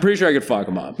 yeah, I'm pretty sure I could fuck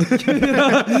him up.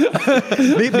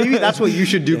 Maybe that's what you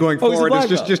should do going forward.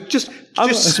 Is just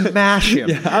smash him.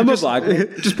 Yeah, I'm a black belt.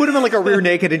 Just put him in like a rear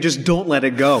naked and just don't let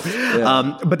it go.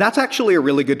 Yeah. But that's actually a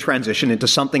really good transition into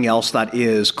something else that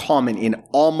is common in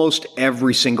almost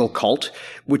every single cult,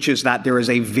 which is that there is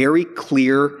a very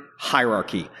clear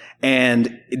hierarchy.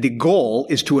 And the goal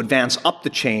is to advance up the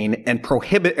chain and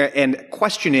prohibit, and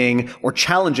questioning or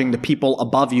challenging the people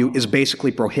above you is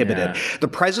basically prohibited. Yeah. The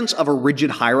presence of a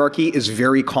rigid hierarchy is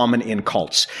very common in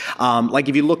cults. Like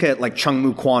if you look at like Chung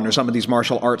Mu Kwan or some of these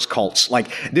martial arts cults,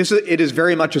 like it is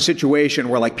very much a situation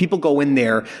where like people go in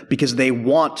there because they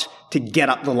want to get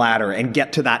up the ladder and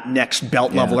get to that next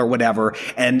belt level or whatever.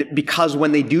 And because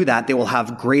when they do that, they will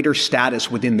have greater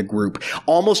status within the group.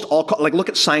 Almost all, like look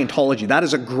at Scientology. That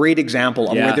is a great example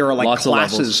of where there are like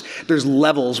classes. There's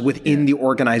levels within the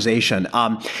organization.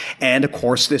 And of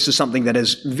course, this is something that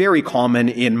is very common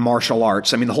in martial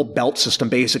arts. I mean, the whole belt system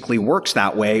basically works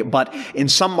that way. But in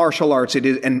some martial arts, it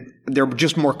is, and they're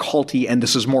just more culty, and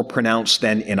this is more pronounced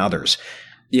than in others.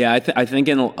 Yeah, I think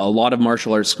in a lot of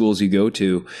martial arts schools you go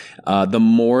to, the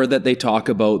more that they talk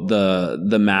about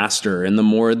the master and the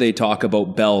more they talk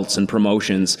about belts and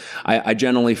promotions, I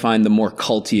generally find the more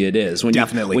culty it is.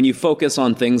 When you focus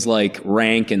on things like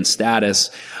rank and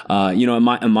status,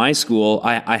 in my school,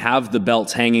 I have the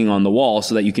belts hanging on the wall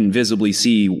so that you can visibly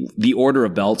see the order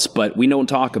of belts, but we don't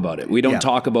talk about it. We don't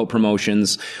talk about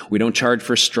promotions. We don't charge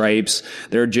for stripes.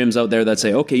 There are gyms out there that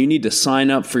say, okay, you need to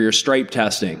sign up for your stripe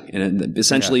testing. And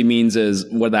essentially means is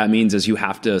what that means is you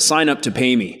have to sign up to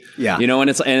pay me. Yeah. And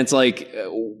it's like,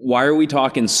 why are we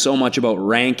talking so much about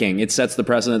ranking? It sets the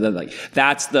precedent that like,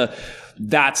 that's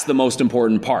the most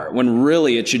important part, when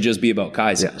really it should just be about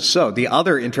Kaizen. Yeah. So the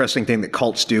other interesting thing that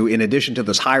cults do, in addition to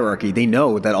this hierarchy, they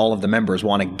know that all of the members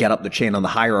want to get up the chain on the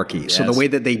hierarchy. Yes. So the way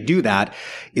that they do that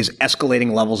is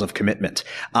escalating levels of commitment.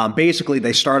 Basically,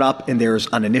 they start up and there's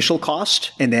an initial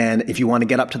cost. And then if you want to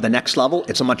get up to the next level,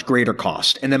 it's a much greater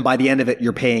cost. And then by the end of it,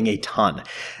 you're paying a ton.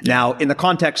 Now, in the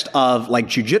context of like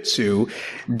jiu-jitsu,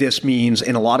 this means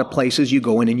in a lot of places you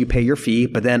go in and you pay your fee,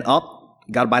 but then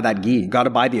you got to buy that gi. You got to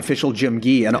buy the official gym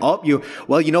gi. And you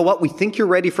know what? We think you're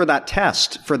ready for that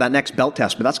test, for that next belt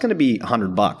test, but that's going to be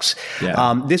 $100.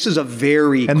 Yeah. This is a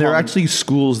very and there are actually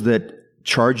schools that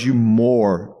charge you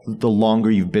more the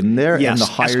longer you've been there, and the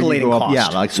higher you go up. Cost. Yeah,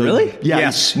 like so. Really? Yeah.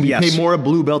 Yes. You pay more at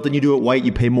blue belt than you do at white.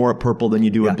 You pay more at purple than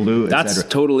you do at blue. That's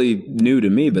totally new to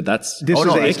me, but this is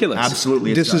ridiculous.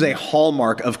 Absolutely, this is a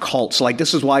hallmark of cults. Like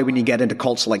this is why when you get into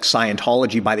cults like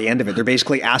Scientology, by the end of it, they're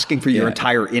basically asking for your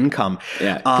entire income.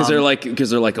 Yeah, because they're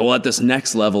like, well, at this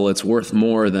next level, it's worth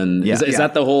more than. Is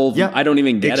that the whole? Yeah. I don't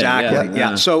even get it. Exactly.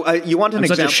 Yeah. So you want an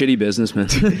example? I'm such a shitty businessman.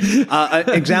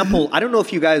 Example. I don't know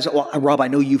if you guys, Rob. I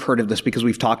know you've heard of this because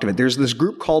we've talked of it. There's this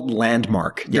group called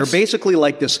Landmark. Yes. They're basically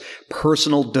like this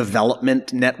personal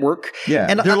development network. Yeah.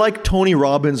 And they're like Tony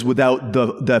Robbins without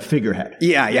the figurehead.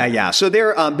 Yeah. So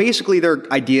they're basically their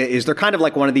idea is they're kind of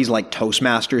like one of these like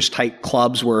Toastmasters type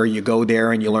clubs where you go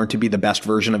there and you learn to be the best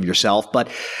version of yourself. But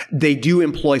they do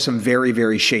employ some very,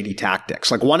 very shady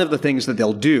tactics. Like one of the things that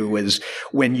they'll do is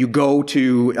when you go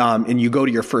to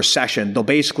your first session, they'll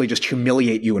basically just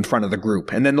humiliate you in front of the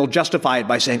group. And then they'll justify it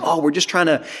by saying, oh, we're just trying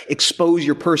to expose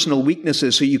your personal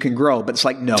weaknesses so you can grow. But it's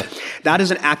like, no, that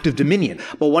is an act of dominion.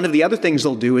 But one of the other things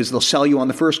they'll do is they'll sell you on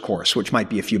the first course, which might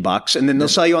be a few bucks, and then they'll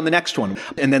sell you on the next one,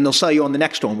 and then they'll sell you on the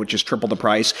next one, which is triple the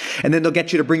price, and then they'll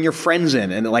get you to bring your friends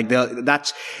in, and like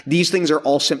these things are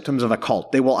all symptoms of a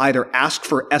cult. They will either ask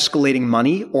for escalating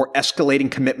money or escalating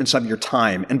commitments of your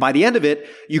time, and by the end of it,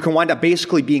 you can wind up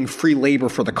basically being free labor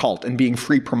for the cult and being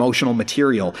free promotional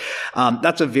material.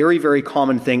 That's a very, very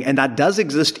common thing, and that does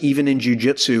exist even in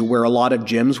jiu-jitsu, where a lot of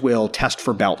gyms will test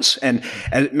for belts. And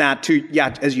Matt, too,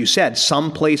 yeah, as you said,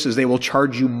 some places they will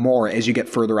charge you more as you get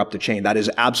further up the chain. That is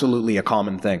absolutely a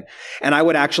common thing. And I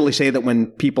would actually say that when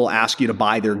people ask you to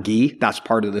buy their gi, that's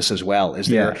part of this as well.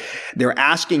 They're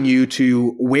asking you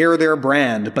to wear their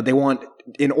brand, but they want,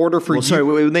 in order for you. Sorry,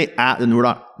 when they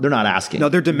they're not asking. No,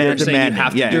 they're demanding.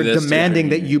 They're demanding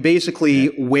that you basically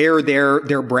wear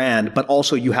their brand, but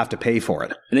also you have to pay for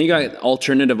it. And then you got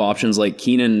alternative options, like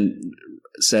Keenan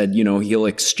said, he'll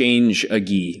exchange a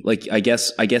gi. Like, I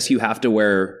guess you have to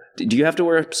wear. Do you have to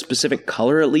wear a specific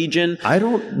color at Legion? I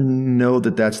don't know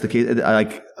that that's the case.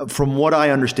 Like, from what I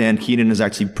understand, Keenan is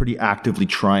actually pretty actively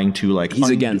trying to he's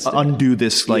against undo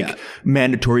this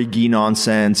mandatory gi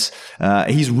nonsense.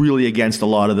 He's really against a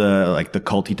lot of the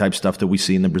culty type stuff that we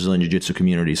see in the Brazilian Jiu-Jitsu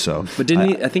community. So, but didn't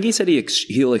he? I think he said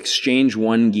he'll exchange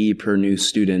one gi per new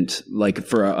student, like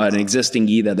for an existing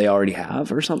gi that they already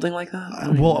have, or something like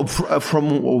that. Well,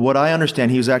 from what I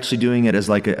understand, he was actually doing it as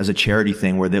a charity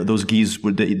thing, where those gis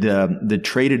would the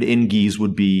traded in gis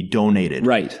would be donated,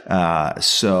 right?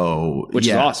 Which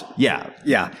is awesome.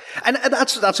 Yeah. And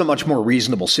that's a much more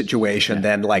reasonable situation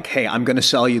than like, hey, I'm going to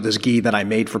sell you this gi that I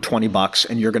made for $20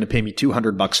 and you're going to pay me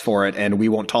 $200 for it, and we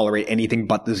won't tolerate anything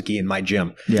but this gi in my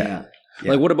gym. Yeah.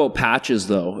 Like, what about patches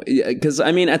though? Because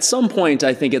I mean, at some point,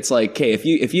 I think it's like, okay, if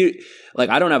you like,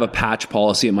 I don't have a patch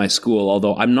policy at my school,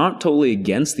 although I'm not totally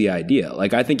against the idea.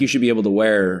 Like, I think you should be able to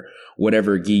wear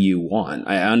whatever gi you want.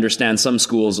 I understand some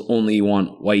schools only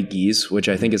want white gis, which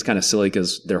I think is kind of silly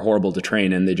because they're horrible to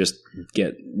train and they just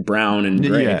get brown and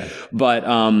gray. Yeah. But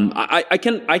I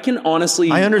can honestly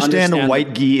understand a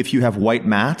white gi if you have white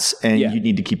mats and you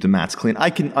need to keep the mats clean. I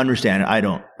can understand it. I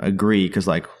don't agree because,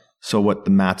 like, so what,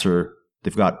 the mats are,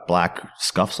 they've got black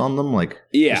scuffs on them. Like,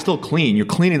 they're still clean. You're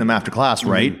cleaning them after class,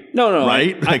 right? No.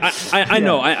 Right? I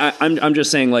know. I'm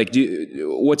just saying, like,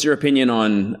 what's your opinion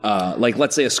on, like,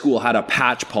 let's say a school had a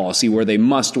patch policy where they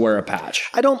must wear a patch.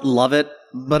 I don't love it,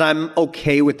 but I'm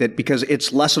okay with it because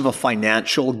it's less of a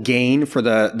financial gain for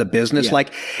the business. Yeah.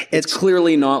 Like, it's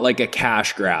clearly not like a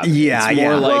cash grab. Yeah, it's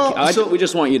more like, we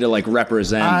just want you to, like,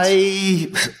 represent. I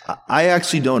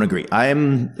actually don't agree. I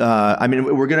mean,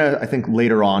 we're going to, I think,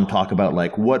 later on talk about,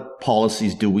 like, what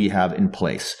policies do we have in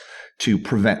place to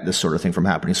prevent this sort of thing from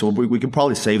happening. So we can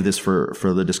probably save this for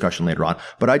the discussion later on.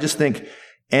 But I just think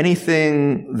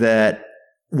anything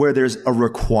where there's a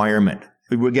requirement.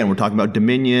 Again, we're talking about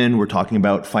dominion. We're talking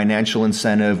about financial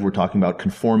incentive. We're talking about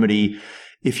conformity.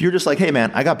 If you're just like, hey,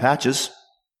 man, I got patches.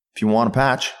 If you want a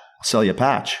patch, I'll sell you a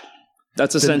patch.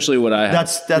 That's essentially what I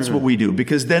have. That's what we do.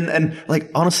 Because then, and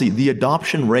like, honestly, the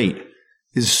adoption rate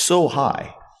is so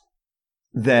high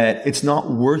that it's not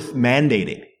worth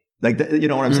mandating. Like, you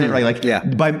know what I'm saying? Right?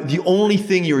 Like, by the only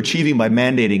thing you're achieving by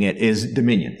mandating it is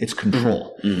dominion. It's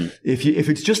control. Mm-hmm. If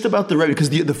it's just about the revenue,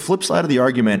 because the flip side of the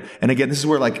argument, and again, this is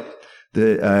where, like,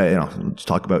 let's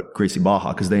talk about Gracie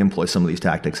Barra because they employ some of these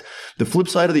tactics. The flip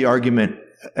side of the argument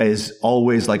is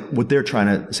always like, what they're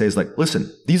trying to say is like,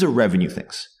 listen, these are revenue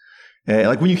things.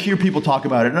 Like, when you hear people talk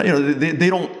about it, you know,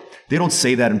 they don't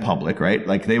say that in public, right?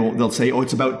 Like, they'll say, oh,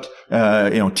 it's about,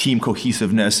 team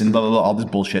cohesiveness and blah, blah, blah, all this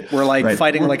bullshit. We're like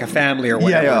fighting like a family or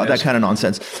whatever. Yeah, that kind of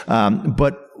nonsense.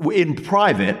 But in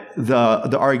private,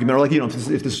 the argument, or like,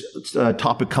 if this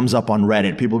topic comes up on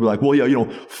Reddit, people will be like, well, yeah,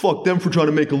 fuck them for trying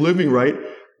to make a living, right?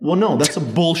 Well, no, that's a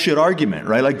bullshit argument,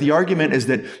 right? Like, the argument is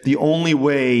that the only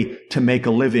way to make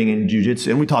a living in jiu-jitsu,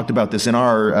 and we talked about this in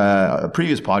our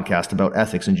previous podcast about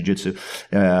ethics in jiu-jitsu,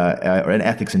 and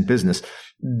ethics in business.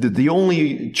 The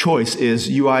only choice is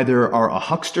you either are a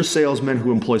huckster salesman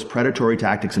who employs predatory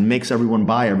tactics and makes everyone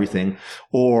buy everything,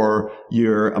 or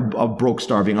you're a broke,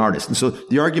 starving artist. And so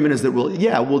the argument is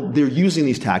that, they're using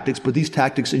these tactics, but these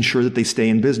tactics ensure that they stay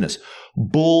in business.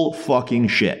 Bull fucking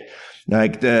shit.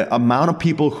 Like, the amount of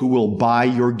people who will buy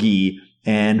your gi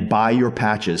and buy your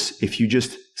patches, if you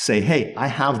just say, hey, I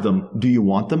have them, do you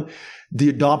want them? The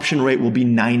adoption rate will be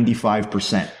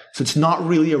 95%. So it's not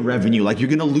really a revenue. Like, you're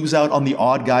going to lose out on the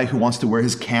odd guy who wants to wear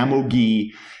his camo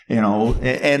gi,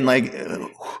 and like,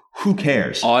 who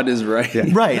cares? Odd is right. Yeah.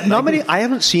 Right. Not many. I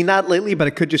haven't seen that lately, but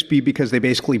it could just be because they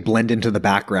basically blend into the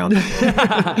background.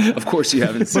 Of course you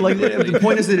haven't seen But the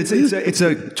point is that it's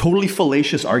a totally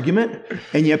fallacious argument,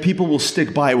 and yet people will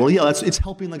stick by, well, yeah, it's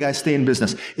helping the guy stay in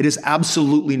business. It is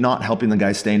absolutely not helping the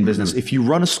guy stay in business. If you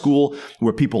run a school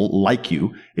where people like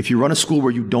you, if you run a school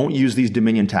where you don't use these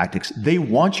Dominion tactics, they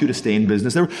want you to stay in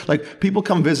business. They're like, people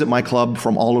come visit my club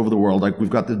from all over the world. Like, we've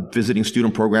got the visiting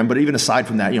student program, but even aside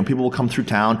from that, people will come through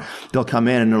town. They'll come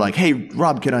in and they're like, hey,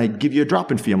 Rob, can I give you a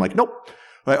drop-in fee? I'm like, nope.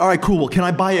 Like, all right, cool. Well, can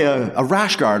I buy a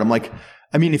rash guard? I'm like,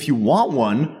 I mean, if you want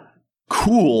one,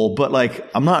 cool, but like,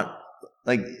 I'm not,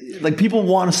 like people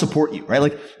want to support you, right?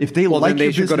 Like, if they like, then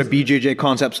they should go to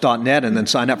bjjconcepts.net and then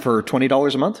sign up for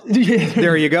 $20 a month. Yeah.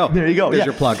 There you go. There you go. There's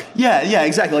your plug. Yeah,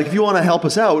 exactly. Like, if you want to help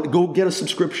us out, go get a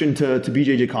subscription to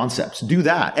BJJ Concepts. Do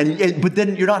that. But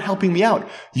then you're not helping me out.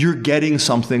 You're getting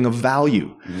something of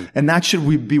value. Mm-hmm. And that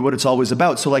should be what it's always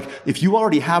about. So like, if you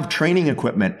already have training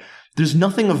equipment, there's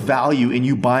nothing of value in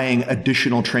you buying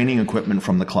additional training equipment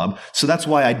from the club. So that's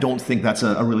why I don't think that's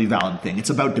a really valid thing. It's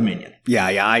about Dominion. Yeah,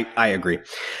 I agree.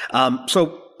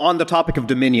 So on the topic of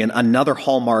Dominion, another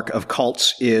hallmark of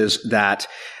cults is that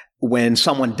when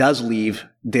someone does leave,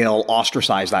 they'll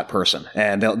ostracize that person,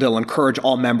 and they'll encourage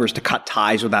all members to cut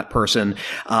ties with that person.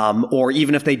 Or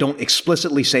even if they don't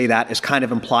explicitly say that, it's kind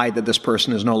of implied that this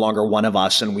person is no longer one of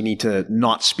us and we need to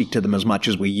not speak to them as much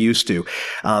as we used to.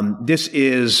 This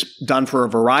is done for a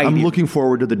variety. I'm looking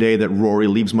forward to the day that Rory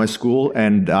leaves my school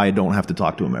and I don't have to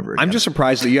talk to him ever again. I'm just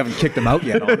surprised that you haven't kicked him out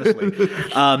yet, honestly.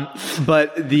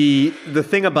 But the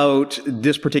thing about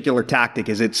this particular tactic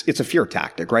is it's a fear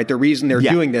tactic, right? The reason they're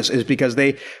doing this is because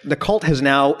the cult has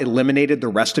now eliminated the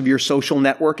rest of your social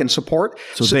network and support.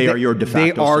 So they are your de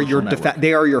facto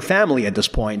they are your family at this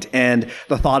point, and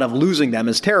the thought of losing them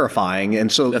is terrifying. And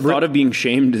so the thought of being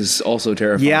shamed is also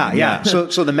terrifying. Yeah.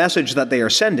 So the message that they are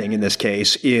sending in this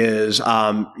case is,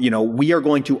 we are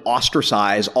going to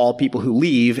ostracize all people who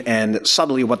leave, and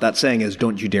subtly what that's saying is,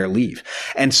 don't you dare leave.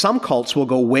 And some cults will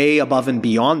go way above and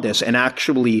beyond this and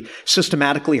actually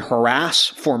systematically harass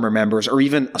former members or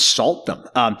even assault them.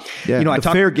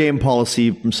 Fair game policy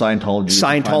from Scientology.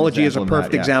 Scientology is a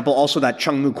perfect example. Also, that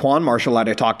Chung Mu Kwan martial art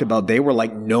I talked about, they were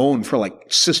known for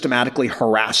systematically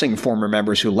harassing former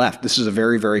members who left. This is a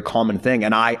very, very common thing.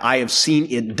 And I have seen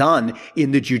it done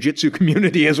in the jiu-jitsu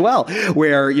community as well,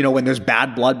 where, when there's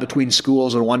bad blood between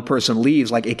schools and one person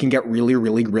leaves, it can get really,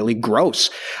 really, really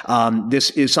gross. This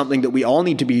is something that we all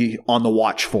need to be on the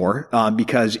watch for,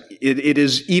 because it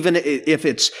is, even if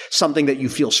it's something that you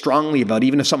feel strongly about,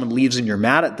 even if someone leaves and you're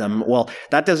mad at them, well,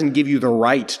 that doesn't give you the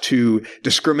right to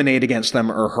discriminate against them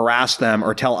or harass them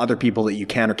or tell other people that you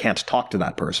can or can't talk to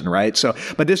that person, right? So,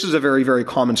 but this is a very, very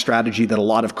common strategy that a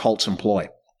lot of cults employ.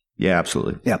 Yeah,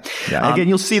 absolutely. Yeah. Again,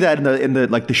 you'll see that in the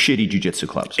shitty jiu-jitsu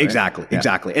clubs. Right?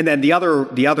 Exactly. And then the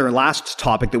other last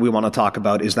topic that we want to talk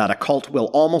about is that a cult will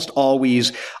almost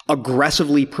always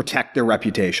aggressively protect their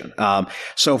reputation.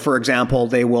 So, for example,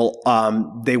 they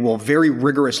will very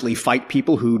rigorously fight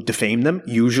people who defame them.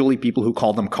 Usually, people who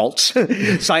call them cults.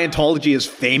 Scientology is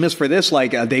famous for this.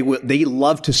 They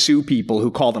love to sue people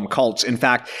who call them cults. In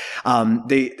fact,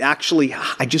 they actually,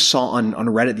 I just saw on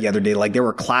Reddit the other day, they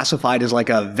were classified as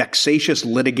a vexatious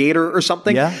litigator or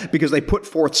something, because they put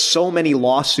forth so many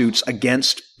lawsuits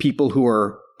against people who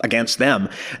are against them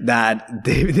that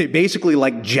they basically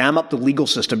jam up the legal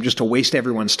system just to waste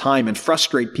everyone's time and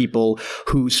frustrate people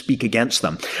who speak against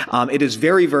them. It is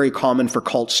very, very common for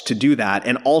cults to do that.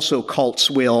 And also cults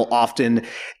will often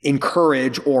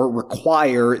encourage or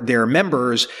require their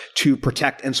members to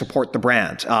protect and support the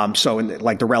brand. So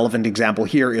the relevant example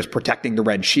here is protecting the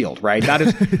Red Shield, right? That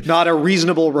is not a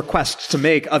reasonable request to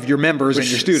make of your members and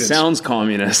your students. Sounds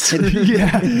communist.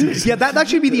 Yeah, that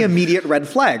should be the immediate red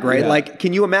flag, right? Yeah.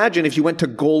 Can you imagine if you went to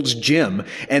Gold's Gym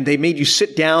and they made you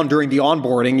sit down during the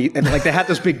onboarding and they had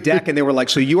this big deck and they were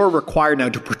so you are required now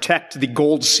to protect the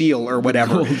Gold Seal or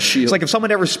whatever. Gold Shield. It's if someone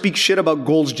ever speaks shit about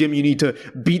Gold's Gym, you need to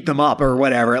beat them up or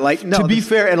whatever. No. To be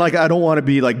fair, and I don't want to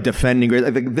be defending,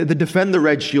 the defend the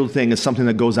Red Shield thing is something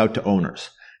that goes out to owners.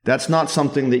 That's not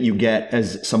something that you get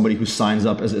as somebody who signs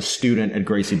up as a student at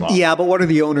Gracie Ball. Yeah, but what are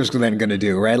the owners then going to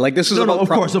do, right? This is of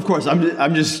course. I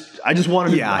just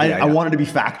wanted to. I wanted to be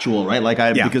factual,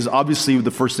 right? Because obviously the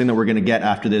first thing that we're going to get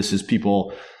after this is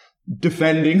people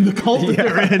defending the cult that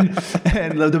they're in,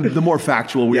 and the more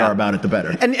factual we are about it, the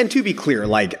better. And to be clear,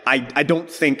 I don't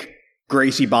think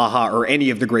Gracie Barra or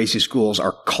any of the Gracie schools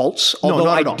are cults, although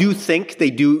I do think they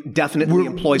do definitely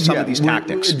employ some of these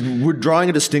tactics. We're drawing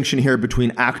a distinction here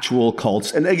between actual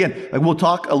cults, and again, like we'll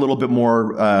talk a little bit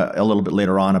more a little bit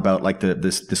later on about like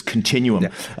this continuum,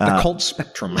 the cult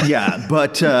spectrum. Yeah,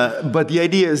 but the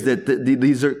idea is that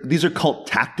these are cult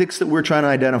tactics that we're trying to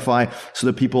identify so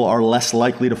that people are less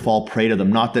likely to fall prey to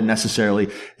them. Not that necessarily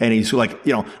any. So like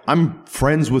I'm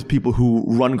friends with people who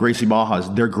run Gracie Barras.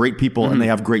 They're great people and they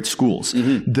have great schools.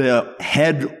 The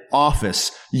head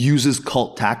office uses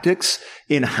cult tactics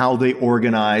in how they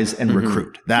organize and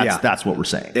recruit. That's what we're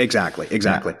saying. Exactly.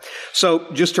 Yeah.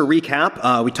 So just to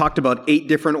recap, we talked about 8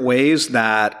 different ways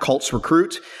that cults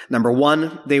recruit. Number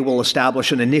 1, they will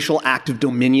establish an initial act of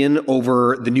dominion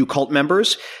over the new cult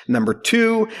members. Number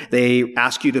 2, they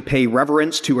ask you to pay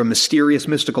reverence to a mysterious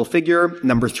mystical figure.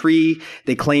 Number 3,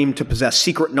 they claim to possess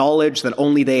secret knowledge that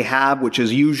only they have, which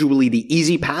is usually the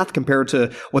easy path compared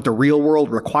to what the real world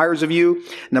requires of you.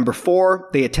 Number 4,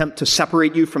 they attempt to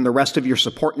separate you from the rest of your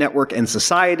support network and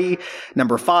society.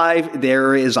 Number 5,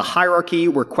 there is a hierarchy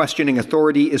where questioning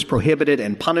authority is prohibited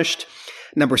and punished.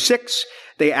 Number 6,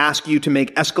 they ask you to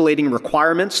make escalating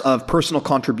requirements of personal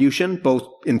contribution, both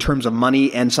in terms of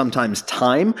money and sometimes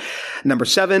time. Number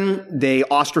 7, they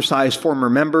ostracize former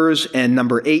members. And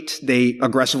number 8, they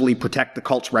aggressively protect the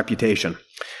cult's reputation.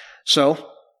 So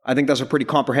I think that's a pretty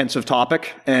comprehensive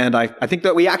topic. And I think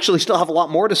that we actually still have a lot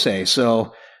more to say.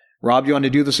 So Rob, you want to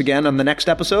do this again on the next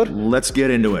episode? Let's get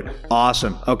into it.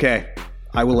 Awesome. Okay.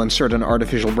 I will insert an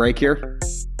artificial break here.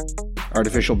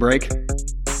 Artificial break.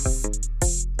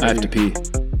 I have to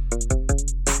pee.